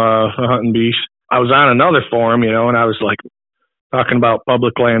from Hunting Beast. I was on another forum, and I was like talking about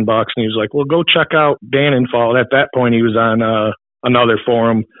public land bucks, and he was like, well, go check out Dan Infall. At that point, he was on another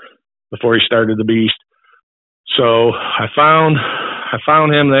forum before he started the Beast. So I found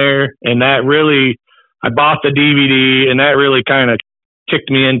him there, and that really, I bought the DVD, and that really kind of kicked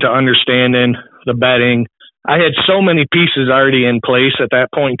me into understanding the bedding. I had so many pieces already in place at that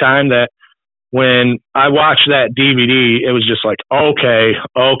point in time that when I watched that DVD, it was just like, okay.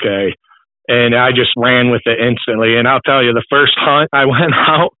 And I just ran with it instantly. And I'll tell you, the first hunt I went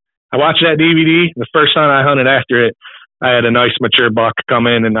out, I watched that DVD. The first hunt I hunted after it, I had a nice mature buck come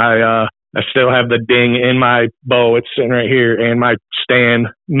in, and I I still have the ding in my bow. It's sitting right here, and my stand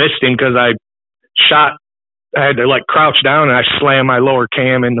missed him because I had to like crouch down and I slammed my lower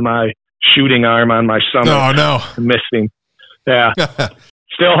cam into my shooting arm on my summit. Oh, no. I missed him. Yeah.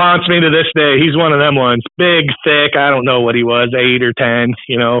 Still haunts me to this day. He's one of them ones. Big, thick. I don't know what he was, 8 or 10,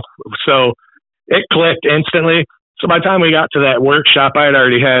 So it clicked instantly. So by the time we got to that workshop, I had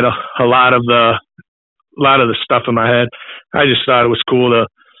already had a lot of the stuff in my head. I just thought it was cool to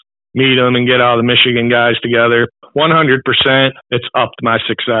meet them and get all the Michigan guys together. 100%, it's upped my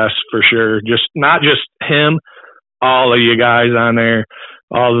success for sure. Just not just him, all of you guys on there,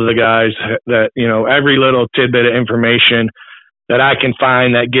 all of the guys that, every little tidbit of information that I can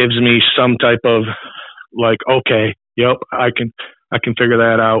find that gives me some type of like, okay, yep, I can figure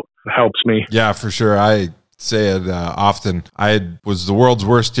that out. It helps me. Yeah, for sure. I say it often. I was the world's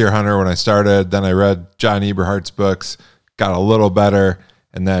worst deer hunter when I started. Then I read John Eberhardt's books, got a little better.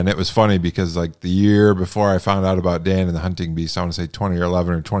 And then it was funny because like the year before I found out about Dan and the Hunting Beast, I want to say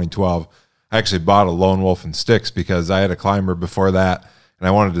 2011 or 2012, I actually bought a Lone Wolf and Sticks because I had a climber before that and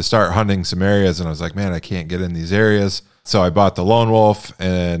I wanted to start hunting some areas and I was like, man, I can't get in these areas. So I bought the Lone Wolf,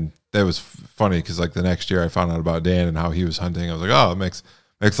 and it was funny because like the next year I found out about Dan and how he was hunting. I was like, oh, it makes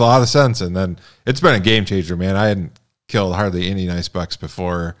a lot of sense. And then it's been a game changer, man. I hadn't killed hardly any nice bucks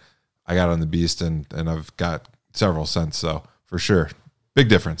before I got on the Beast, and I've got several since. So for sure, big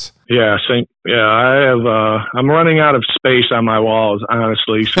difference. Yeah, I have. I'm running out of space on my walls,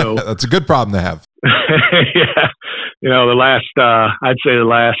 honestly. So that's a good problem to have. Yeah, I'd say the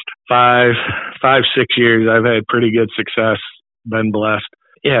last 5-6 years, I've had pretty good success. Been blessed.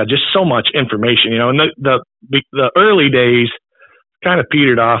 Yeah, just so much information. And the early days kind of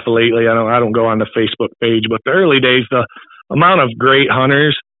petered off lately. I don't go on the Facebook page, but the early days, the amount of great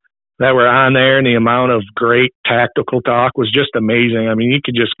hunters that were on there and the amount of great tactical talk was just amazing. I mean, you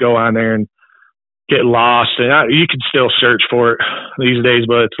could just go on there and get lost, and you could still search for it these days,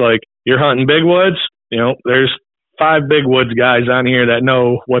 but it's like you're hunting big woods. There's 5 big woods guys on here that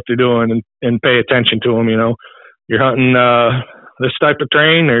know what they're doing and pay attention to them. You're hunting this type of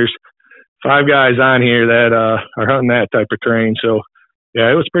terrain. There's 5 guys on here that are hunting that type of terrain. So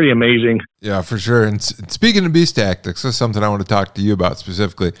yeah, it was pretty amazing. Yeah, for sure. And speaking of beast tactics, that's something I want to talk to you about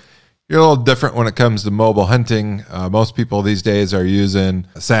specifically. You're a little different when it comes to mobile hunting. Most people these days are using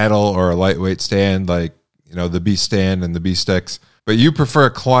a saddle or a lightweight stand, like, the Beast stand and the Beast sticks. But you prefer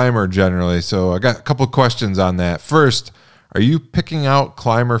a climber generally. So I got a couple of questions on that. First, are you picking out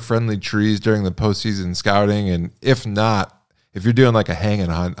climber-friendly trees during the postseason scouting? And if not, if you're doing like a hang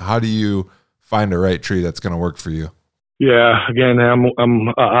and hunt, how do you find a right tree that's going to work for you? Yeah, again, I'm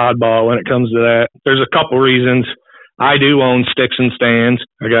an oddball when it comes to that. There's a couple reasons. I do own sticks and stands.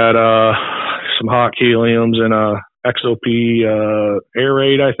 I got some Hawk Heliums and a XOP Air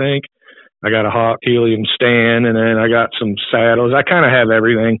Raid, I think. I got a Hawk Helium stand, and then I got some saddles. I kind of have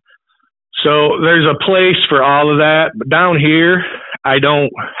everything. So there's a place for all of that. But down here, I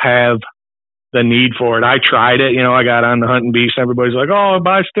don't have the need for it. I tried it. I got on the Hunting Beast. Everybody's like, oh,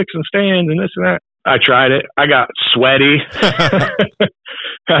 buy sticks and stands and this and that. I tried it. I got sweaty.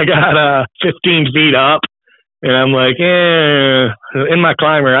 I got 15 feet up. And I'm like, in my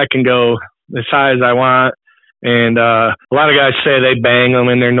climber, I can go as high as I want. And a lot of guys say they bang them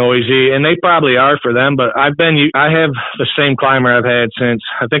and they're noisy, and they probably are for them. But I have the same climber I've had since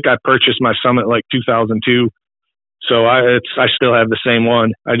I think I purchased my Summit like 2002. So I still have the same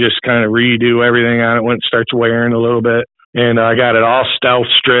one. I just kind of redo everything on it when it starts wearing a little bit. And I got it all stealth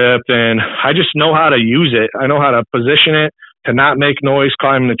stripped, and I just know how to use it. I know how to position it to not make noise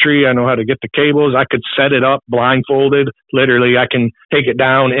climbing the tree. I know how to get the cables. I could set it up blindfolded. Literally, I can take it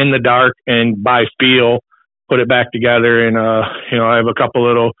down in the dark and by feel put it back together. And, I have a couple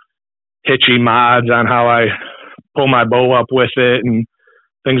little hitchy mods on how I pull my bow up with it and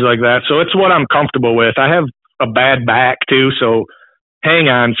things like that. So it's what I'm comfortable with. I have a bad back too, so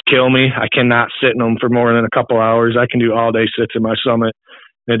hang-ons kill me. I cannot sit in them for more than a couple hours. I can do all-day sits in my Summit.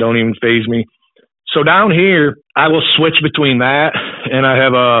 They don't even faze me. So down here, I will switch between that, and I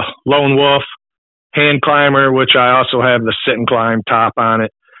have a Lone Wolf hand climber, which I also have the sit and climb top on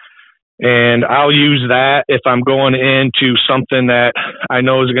it. And I'll use that if I'm going into something that I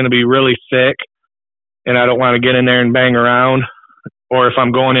know is going to be really thick and I don't want to get in there and bang around. Or if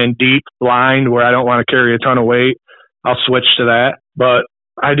I'm going in deep blind where I don't want to carry a ton of weight, I'll switch to that. But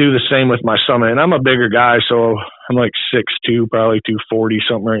I do the same with my Summit. And I'm a bigger guy, so I'm like 6'2", probably 240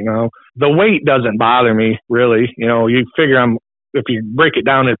 something right now. The weight doesn't bother me, really. You figure if you break it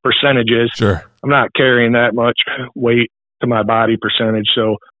down in percentages, sure, I'm not carrying that much weight to my body percentage.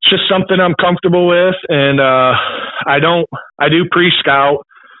 So it's just something I'm comfortable with. And I do pre-scout.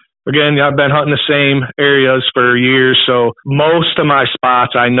 again, I've been hunting the same areas for years, so most of my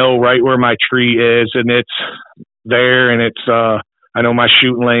spots I know right where my tree is, and it's there, and it's I know my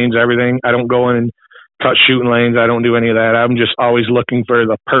shooting lanes, everything. I don't go in and cut shooting lanes. I don't do any of that. I'm just always looking for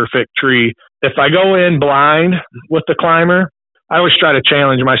the perfect tree. If I go in blind with the climber, I always try to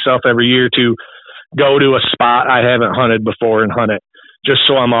challenge myself every year to go to a spot I haven't hunted before and hunt it, just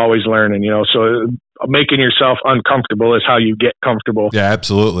so I'm always learning, So making yourself uncomfortable is how you get comfortable. Yeah,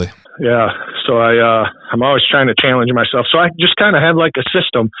 absolutely. Yeah. So I'm always trying to challenge myself. So I just kind of have like a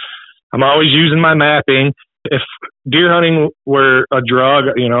system. I'm always using my mapping. If deer hunting were a drug,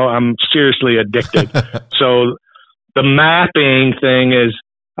 I'm seriously addicted. So the mapping thing is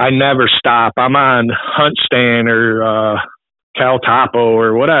I never stop. I'm on Hunt Stand or Cal Topo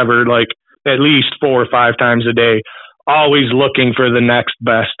or whatever, like at least 4 or 5 times a day, always looking for the next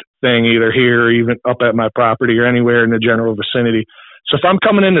best thing, either here or even up at my property or anywhere in the general vicinity. So if I'm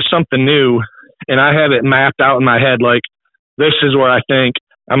coming into something new and I have it mapped out in my head, like this is where I think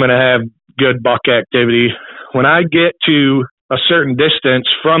I'm going to have good buck activity. When I get to a certain distance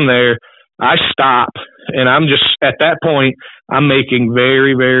from there, I stop, and I'm just, at that point, I'm making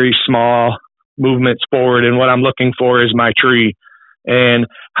very, very small movements forward, and what I'm looking for is my tree and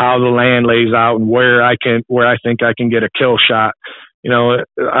how the land lays out and where I think I can get a kill shot.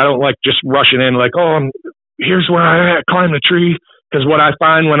 I don't like just rushing in like, here's where I'm at, climb the tree. Because what I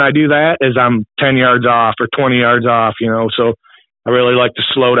find when I do that is I'm 10 yards off or 20 yards off, so I really like to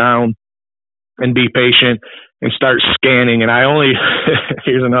slow down and be patient and start scanning. And I only,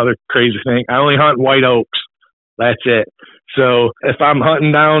 here's another crazy thing, I only hunt white oaks. That's it. So if I'm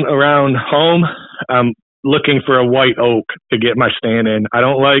hunting down around home, I'm looking for a white oak to get my stand in. I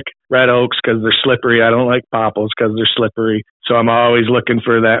don't like red oaks because they're slippery. I don't like popples because they're slippery. So I'm always looking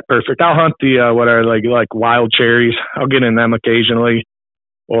for that perfect. I'll hunt the what are like wild cherries. I'll get in them occasionally,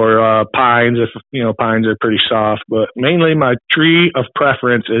 or pines if pines are pretty soft. But mainly my tree of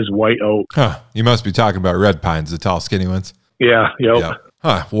preference is white oak. Huh? You must be talking about red pines, the tall, skinny ones. Yeah. Yep. Yeah.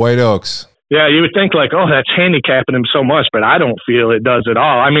 Huh? White oaks. Yeah, you would think like, that's handicapping them so much, but I don't feel it does at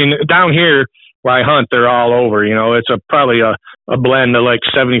all. I mean, down here where I hunt, they're all over. It's probably a blend of like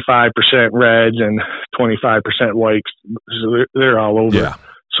 75% reds and 25% whites. So they're all over. Yeah.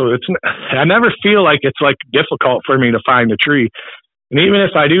 So I never feel like it's like difficult for me to find a tree. And even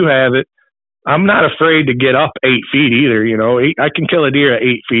if I do have it, I'm not afraid to get up 8 feet either. I can kill a deer at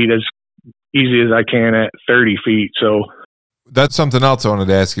 8 feet as easy as I can at 30 feet. So that's something else I wanted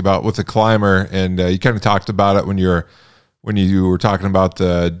to ask you about with the climber. And you kind of talked about it when you were talking about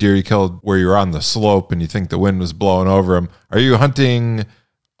the deer you killed where you were on the slope and you think the wind was blowing over them. Are you hunting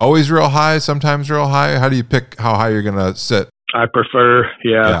always real high, sometimes real high? How do you pick how high you're going to sit? I prefer,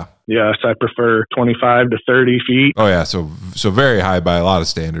 yes, I prefer 25 to 30 feet. Oh yeah. So very high by a lot of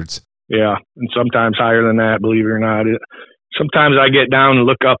standards. Yeah. And sometimes higher than that, believe it or not. Sometimes I get down and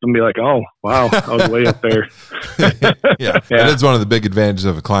look up and be like, oh, wow, I was way up there. Yeah. That is one of the big advantages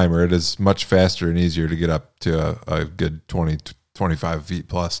of a climber. It is much faster and easier to get up to a good 20, 25 feet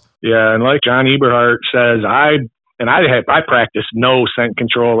plus. Yeah. And like John Eberhardt says, I practice no scent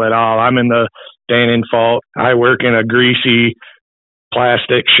control at all. I'm in the Dannon Fault. I work in a greasy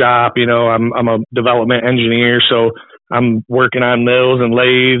plastic shop. I'm a development engineer, so I'm working on mills and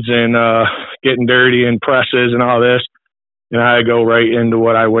lathes and getting dirty and presses and all this. And I go right into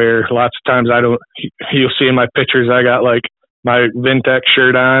what I wear. Lots of times you'll see in my pictures, I got like my Vintex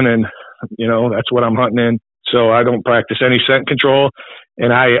shirt on and, that's what I'm hunting in. So I don't practice any scent control.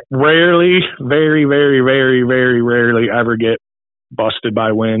 And I rarely, very, very, very, very rarely ever get busted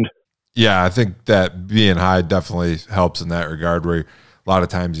by wind. Yeah. I think that being high definitely helps in that regard where a lot of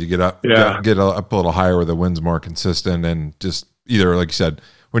times you get up, get up a little higher where the wind's more consistent and just either, like you said,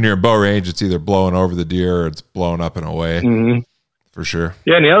 when you're in bow range, it's either blowing over the deer or it's blowing up and away. Mm-hmm. For sure.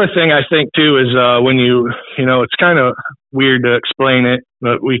 Yeah. And the other thing I think too is when it's kind of weird to explain it,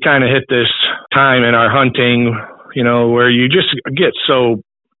 but we kind of hit this time in our hunting, where you just get so,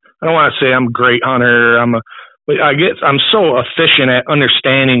 I don't want to say I'm a great hunter. I'm so efficient at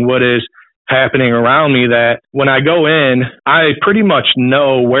understanding what is happening around me that when I go in, I pretty much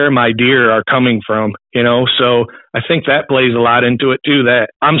know where my deer are coming from, so I think that plays a lot into it too, that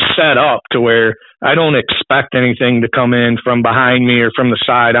I'm set up to where I don't expect anything to come in from behind me or from the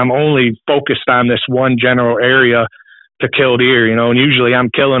side. I'm only focused on this one general area to kill deer, and usually I'm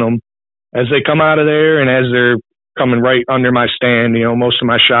killing them as they come out of there and as they're coming right under my stand. Most of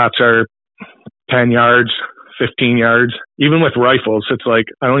my shots are 10 yards, 15 yards, even with rifles. It's like,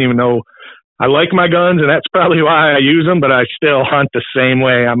 I don't even know. I like my guns, and that's probably why I use them, but I still hunt the same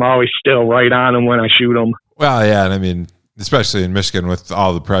way. I'm always still right on them when I shoot them. Well, yeah, and I mean, especially in Michigan with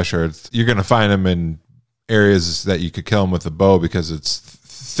all the pressure, you're going to find them in areas that you could kill them with a bow because it's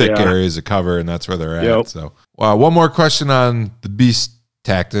thick areas of cover, and that's where they're at. Yep. So, one more question on the beast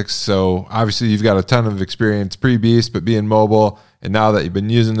tactics. So obviously you've got a ton of experience pre-beast, but being mobile, and now that you've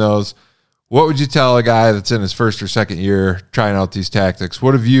been using those, what would you tell a guy that's in his first or second year trying out these tactics?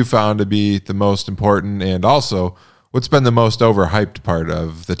 What have you found to be the most important, and also what's been the most overhyped part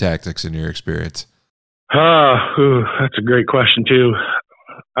of the tactics in your experience? That's a great question too.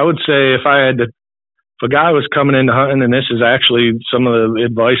 I would say if a guy was coming into hunting, and this is actually some of the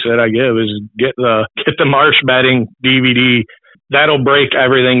advice that I give, is get the marsh bedding DVD. That'll break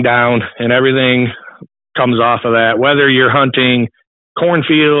everything down, and everything comes off of that. Whether you're hunting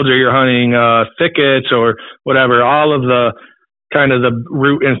cornfields or you're hunting thickets or whatever, all of the kind of the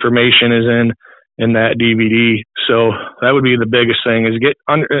root information is in that DVD. So that would be the biggest thing, is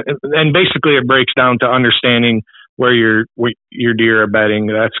and basically it breaks down to understanding where your deer are bedding.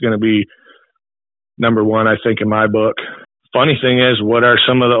 That's going to be number one, I think, in my book. Funny thing is, what are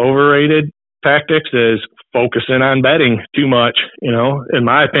some of the overrated tactics is focusing on bedding too much. In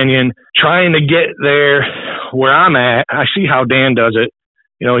my opinion, trying to get there where I'm at. I see how Dan does it.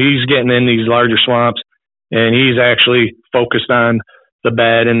 He's getting in these larger swamps, and he's actually focused on the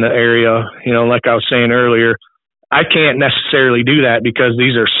bed in the area. Like I was saying earlier, I can't necessarily do that because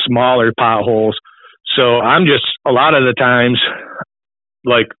these are smaller potholes. So I'm just, a lot of the times,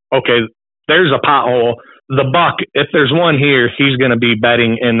 like, okay, there's a pothole. The buck, if there's one here, he's going to be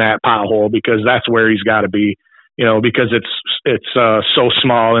bedding in that pothole because that's where he's got to be, because it's so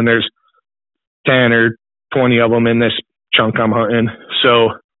small, and there's 10 or 20 of them in this chunk I'm hunting.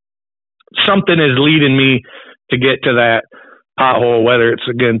 So something is leading me to get to that pothole, whether it's,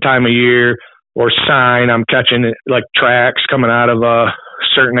 again, time of year or sign. I'm catching it, like tracks coming out of a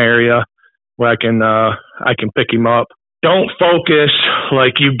certain area where I can pick him up. Don't focus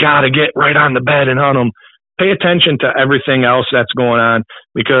like you got to get right on the bed and hunt them. Pay attention to everything else that's going on,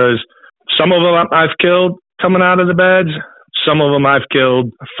 because some of them I've killed coming out of the beds. Some of them I've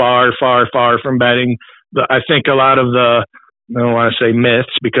killed far, far, far from bedding. I think a lot of I don't want to say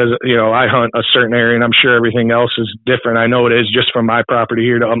myths, because, I hunt a certain area and I'm sure everything else is different. I know it is, just from my property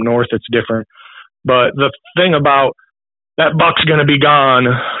here to up north, it's different. But the thing about that buck's going to be gone,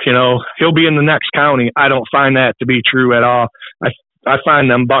 he'll be in the next county. I don't find that to be true at all. I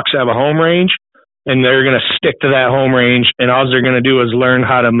find them bucks have a home range, and they're going to stick to that home range, and all they're going to do is learn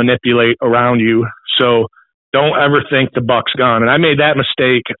how to manipulate around you. So don't ever think the buck's gone. And I made that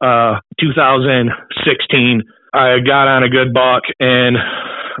mistake 2016. I got on a good buck, and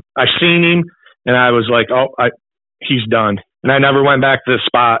I seen him, and I was like, he's done. And I never went back to the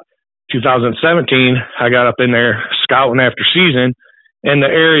spot. 2017, I got up in there scouting after season, and the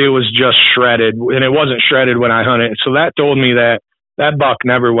area was just shredded, and it wasn't shredded when I hunted. So that told me that buck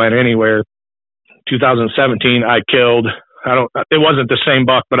never went anywhere. 2017, I killed, it wasn't the same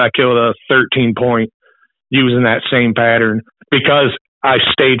buck, but I killed a 13 point using that same pattern because I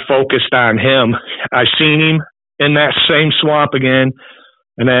stayed focused on him. I seen him in that same swamp again.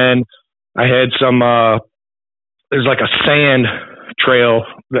 And then I had there's like a sand trail.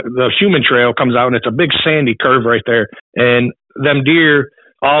 The human trail comes out, and it's a big sandy curve right there. And them deer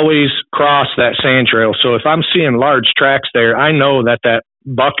always cross that sand trail. So if I'm seeing large tracks there, I know that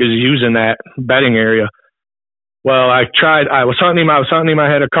buck is using that bedding area. Well, I was hunting him.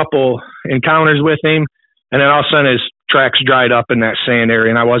 I had a couple encounters with him, and then all of a sudden his tracks dried up in that sand area,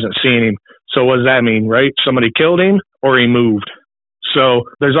 and I wasn't seeing him. So what does that mean, right? Somebody killed him or he moved. So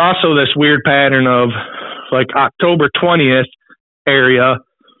there's also this weird pattern of, like, October 20th area,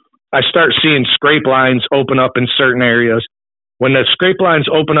 I start seeing scrape lines open up in certain areas. When the scrape lines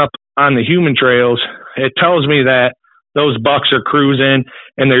open up on the human trails, it tells me that those bucks are cruising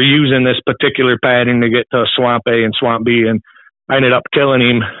and they're using this particular pattern to get to Swamp A and Swamp B. And I ended up killing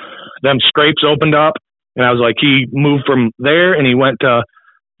him. Them scrapes opened up, and I was like, he moved from there and he went to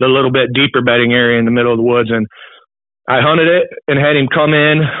the little bit deeper bedding area in the middle of the woods. And I hunted it and had him come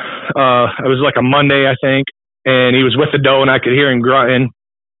in. It was like a Monday, I think. And he was with the doe, and I could hear him grunting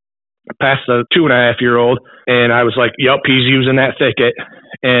past the 2.5-year-old. And I was like, yep, he's using that thicket.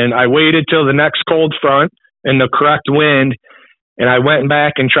 And I waited till the next cold front and the correct wind. And I went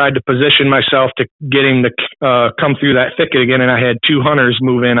back and tried to position myself to get him to come through that thicket again. And I had 2 hunters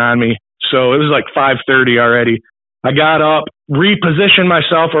move in on me. So it was like 5:30 already. I got up, repositioned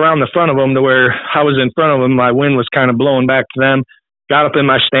myself around the front of them to where I was in front of them. My wind was kind of blowing back to them. Got up in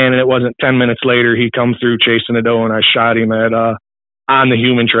my stand, and it wasn't 10 minutes later, he come through chasing a doe, and I shot him on the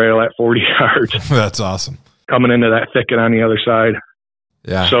human trail at 40 yards. That's awesome. Coming into that thicket on the other side.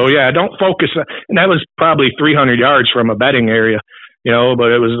 Yeah. So yeah, don't focus. And that was probably 300 yards from a bedding area,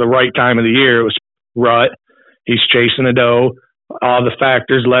 but it was the right time of the year. It was rut. He's chasing a doe. All the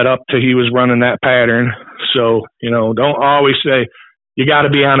factors led up to he was running that pattern. So, don't always say you got to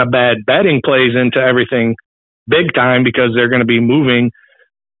be on a bed. Bedding plays into everything big time because they're going to be moving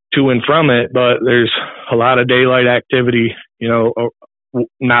to and from it, but there's a lot of daylight activity,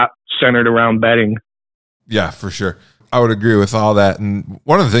 not centered around bedding. Yeah, for sure. I would agree with all that. And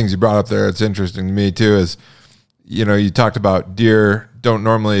one of the things you brought up there that's interesting to me too is, you talked about deer don't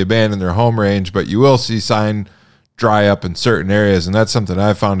normally abandon their home range, but you will see sign dry up in certain areas. And that's something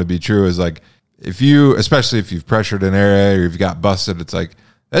I've found to be true is like, especially if you've pressured an area or you've got busted, it's like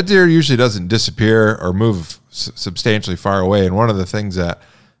that deer usually doesn't disappear or move substantially far away. And one of the things that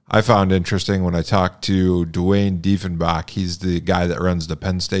I found interesting when I talked to Dwayne Diefenbach, he's the guy that runs the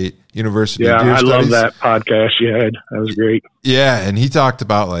Penn State University Deer Studies. Love that podcast you had. That was great. Yeah, and he talked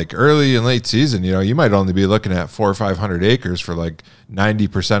about like early and late season, you might only be looking at 400 or 500 acres for like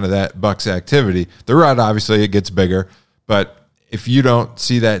 90% of that buck's activity. The rut, obviously, it gets bigger, but if you don't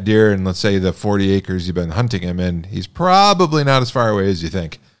see that deer in, let's say, the 40 acres you've been hunting him in, he's probably not as far away as you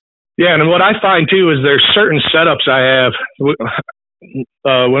think. Yeah, and what I find too is there's certain setups I have.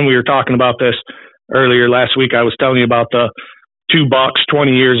 When we were talking about this earlier last week, I was telling you about the 2 bucks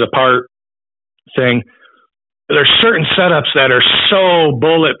 20 years apart thing. There's certain setups that are so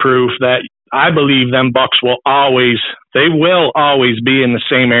bulletproof that I believe them bucks will always be in the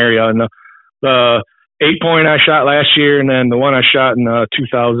same area. And the 8-point I shot last year, and then the one I shot in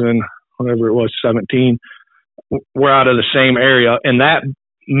 2017, we're out of the same area. And that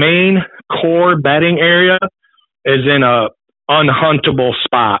main core bedding area is in a unhuntable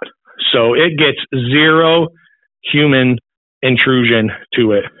spot. So it gets zero human intrusion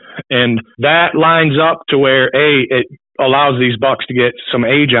to it. And that lines up to where A, it allows these bucks to get some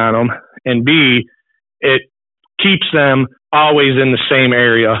age on them, and B, it keeps them always in the same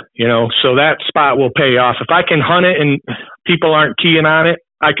area, so that spot will pay off. If I can hunt it and people aren't keying on it,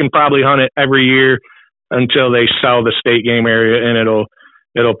 I can probably hunt it every year until they sell the state game area, and it'll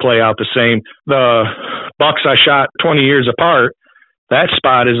play out the same. The bucks I shot 20 years apart, that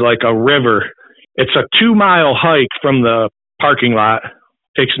spot is like a river. It's a 2-mile hike from the parking lot.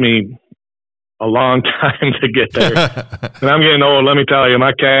 Takes me a long time to get there. And I'm getting old, let me tell you,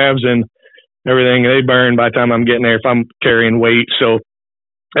 my calves and everything, they burn by the time I'm getting there if I'm carrying weight. So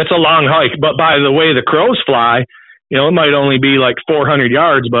it's a long hike. But by the way the crows fly, it might only be like 400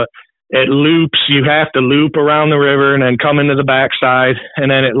 yards, but it loops. You have to loop around the river and then come into the backside. And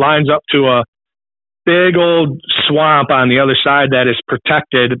then it lines up to a big old swamp on the other side that is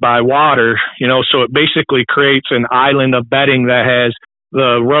protected by water, so it basically creates an island of bedding that has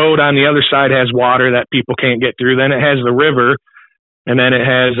the road on the other side has water that people can't get through. Then it has the river, and then it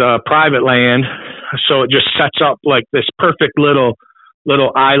has private land. So it just sets up like this perfect little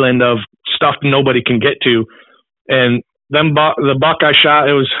island of stuff nobody can get to. And then the buck I shot,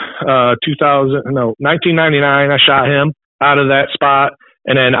 it was 1999. I shot him out of that spot.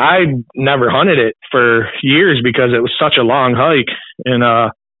 And then I never hunted it for years because it was such a long hike. And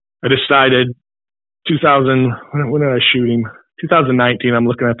I decided when did I shoot him? 2019. I'm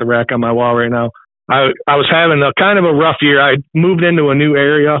looking at the rack on my wall right now. I was having a kind of a rough year. I moved into a new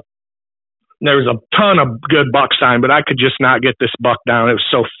area. There was a ton of good buck sign, but I could just not get this buck down. It was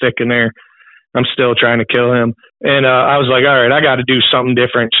so thick in there. I'm still trying to kill him. And I was like, all right, I got to do something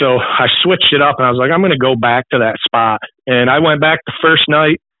different. So I switched it up, and I was like, I'm going to go back to that spot. And I went back the first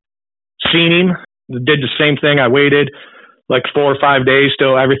night, seen him, did the same thing. I waited like 4 or 5 days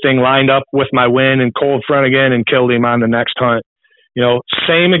till everything lined up with my wind and cold front again, and killed him on the next hunt.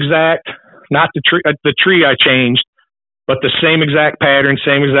 Same exact, not the tree I changed, but the same exact pattern,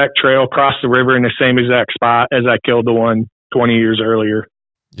 same exact trail, across the river in the same exact spot as I killed the one 20 years earlier.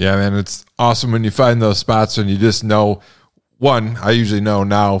 Yeah, man, it's awesome when you find those spots and you just know. One, I usually know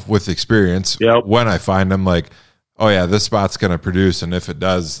now with experience when I find them, like, oh yeah, this spot's going to produce. And if it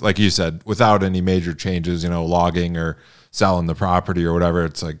does, like you said, without any major changes, logging or selling the property or whatever,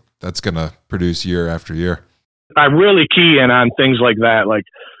 it's like that's going to produce year after year. I really key in on things like that, like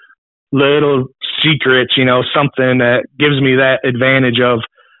little secrets, something that gives me that advantage of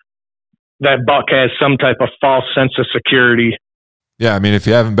that buck has some type of false sense of security. Yeah, I mean, if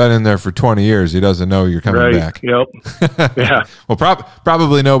you haven't been in there for 20 years, he doesn't know you're coming back. Yep. Yeah. Well,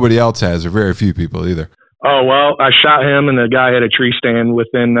 probably nobody else has, or very few people either. Oh, well, I shot him, and the guy had a tree stand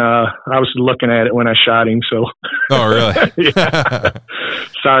within, I was looking at it when I shot him, so. Oh, really? Yeah.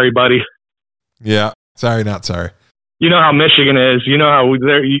 Sorry, buddy. Yeah. Sorry, not sorry. You know how Michigan is. You know how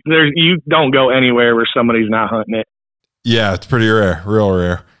you don't go anywhere where somebody's not hunting it. Yeah, it's pretty rare, real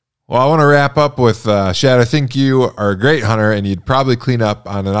rare. Well, I want to wrap up with Shad. I think you are a great hunter, and you'd probably clean up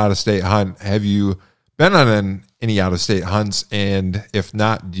on an out-of-state hunt. Have you been on any out-of-state hunts? And if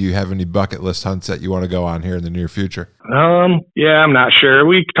not, do you have any bucket list hunts that you want to go on here in the near future? Yeah, I'm not sure.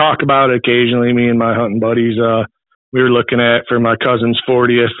 We talk about it occasionally, me and my hunting buddies. We were looking at, for my cousin's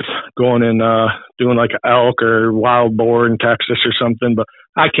 40th, going and doing like an elk or wild boar in Texas or something, but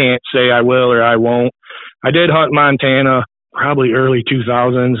I can't say I will or I won't. I did hunt Montana probably early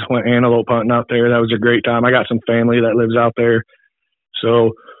 2000s, went antelope hunting out there. That was a great time. I got some family that lives out there.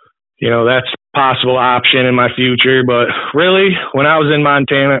 So, that's a possible option in my future. But really, when I was in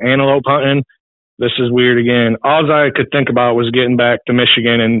Montana antelope hunting, this is weird again. All I could think about was getting back to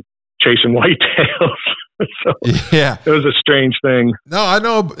Michigan and chasing whitetails. So yeah, it was a strange thing. No, I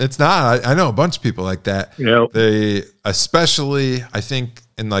know it's not. I know a bunch of people like that. Yep. They, especially, I think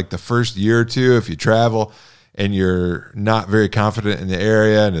in like the first year or two, if you travel and you're not very confident in the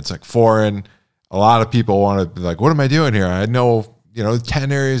area and it's like foreign, a lot of people want to be like, what am I doing here? I know,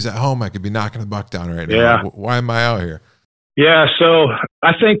 10 areas at home I could be knocking a buck down right now. Yeah. Why am I out here? Yeah. So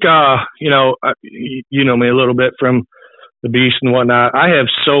I think, you know me a little bit from the beast and whatnot. I have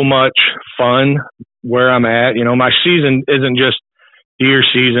so much fun where I'm at. My season isn't just deer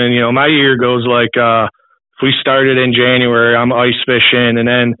season. My year goes like, if we started in January, I'm ice fishing, and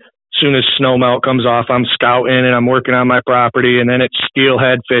then as soon as snow melt comes off, I'm scouting and I'm working on my property, and then it's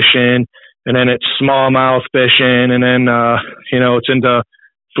steelhead fishing, and then it's smallmouth fishing, and then, it's into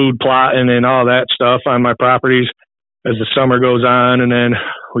food plotting and all that stuff on my properties as the summer goes on. And then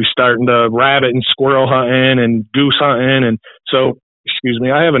we start into rabbit and squirrel hunting and goose hunting. And so,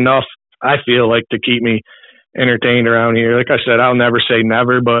 I have enough, I feel like, to keep me entertained around here. Like I said, I'll never say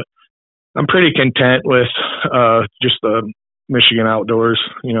never, but I'm pretty content with just the Michigan outdoors.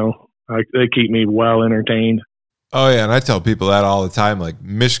 They keep me well entertained. Oh yeah, and I tell people that all the time. Like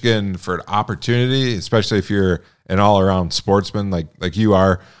Michigan, for an opportunity, especially if you're an all-around sportsman like you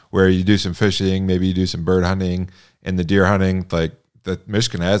are, where you do some fishing, maybe you do some bird hunting and the deer hunting. Like that,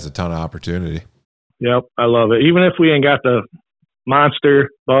 Michigan has a ton of opportunity. Yep, I love it. Even if we ain't got the monster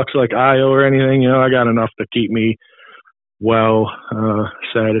bucks like Io or anything, I got enough to keep me well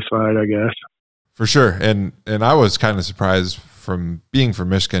satisfied, I guess. For sure. And I was kind of surprised from being from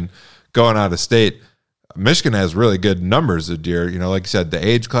Michigan, going out of state. Michigan has really good numbers of deer. Like you said, the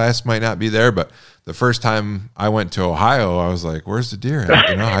age class might not be there, but the first time I went to Ohio, I was like, where's the deer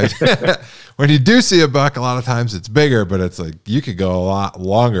at? When you do see a buck, a lot of times it's bigger, but it's like you could go a lot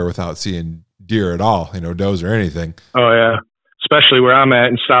longer without seeing deer at all, does or anything. Oh, yeah. Especially where I'm at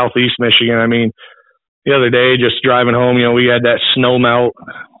in southeast Michigan. I mean, the other day, just driving home, we had that snow melt,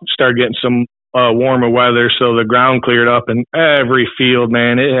 started getting some warmer weather, so the ground cleared up, and every field,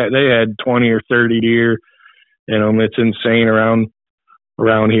 man, they had 20 or 30 deer. It's insane around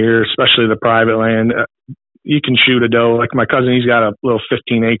here, especially the private land. You can shoot a doe. Like my cousin, he's got a little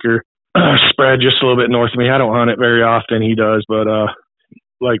 15-acre spread just a little bit north of me. I don't hunt it very often. He does, but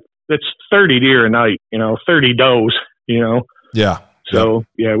it's 30 deer a night. 30 does. Yeah. So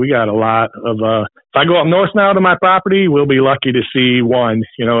yeah, we got a lot of. If I go up north now to my property, we'll be lucky to see one.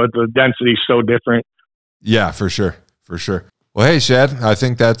 The density is so different. Yeah, for sure. Well, hey, Shad, I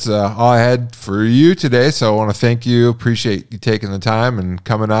think that's all I had for you today. So I want to thank you. Appreciate you taking the time and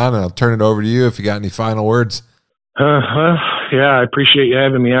coming on. And I'll turn it over to you if you got any final words. Yeah, I appreciate you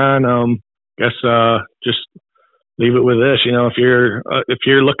having me on. Guess just leave it with this. If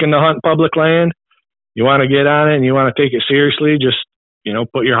you're looking to hunt public land, you want to get on it and you want to take it seriously, just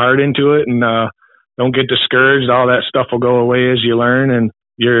put your heart into it and don't get discouraged. All that stuff will go away as you learn, and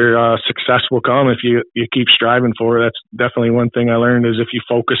your success will come if you keep striving for it. That's definitely one thing I learned, is if you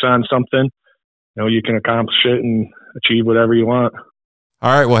focus on something, you can accomplish it and achieve whatever you want.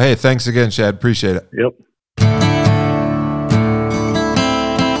 All right. Well, hey, thanks again, Shad. Appreciate it. Yep.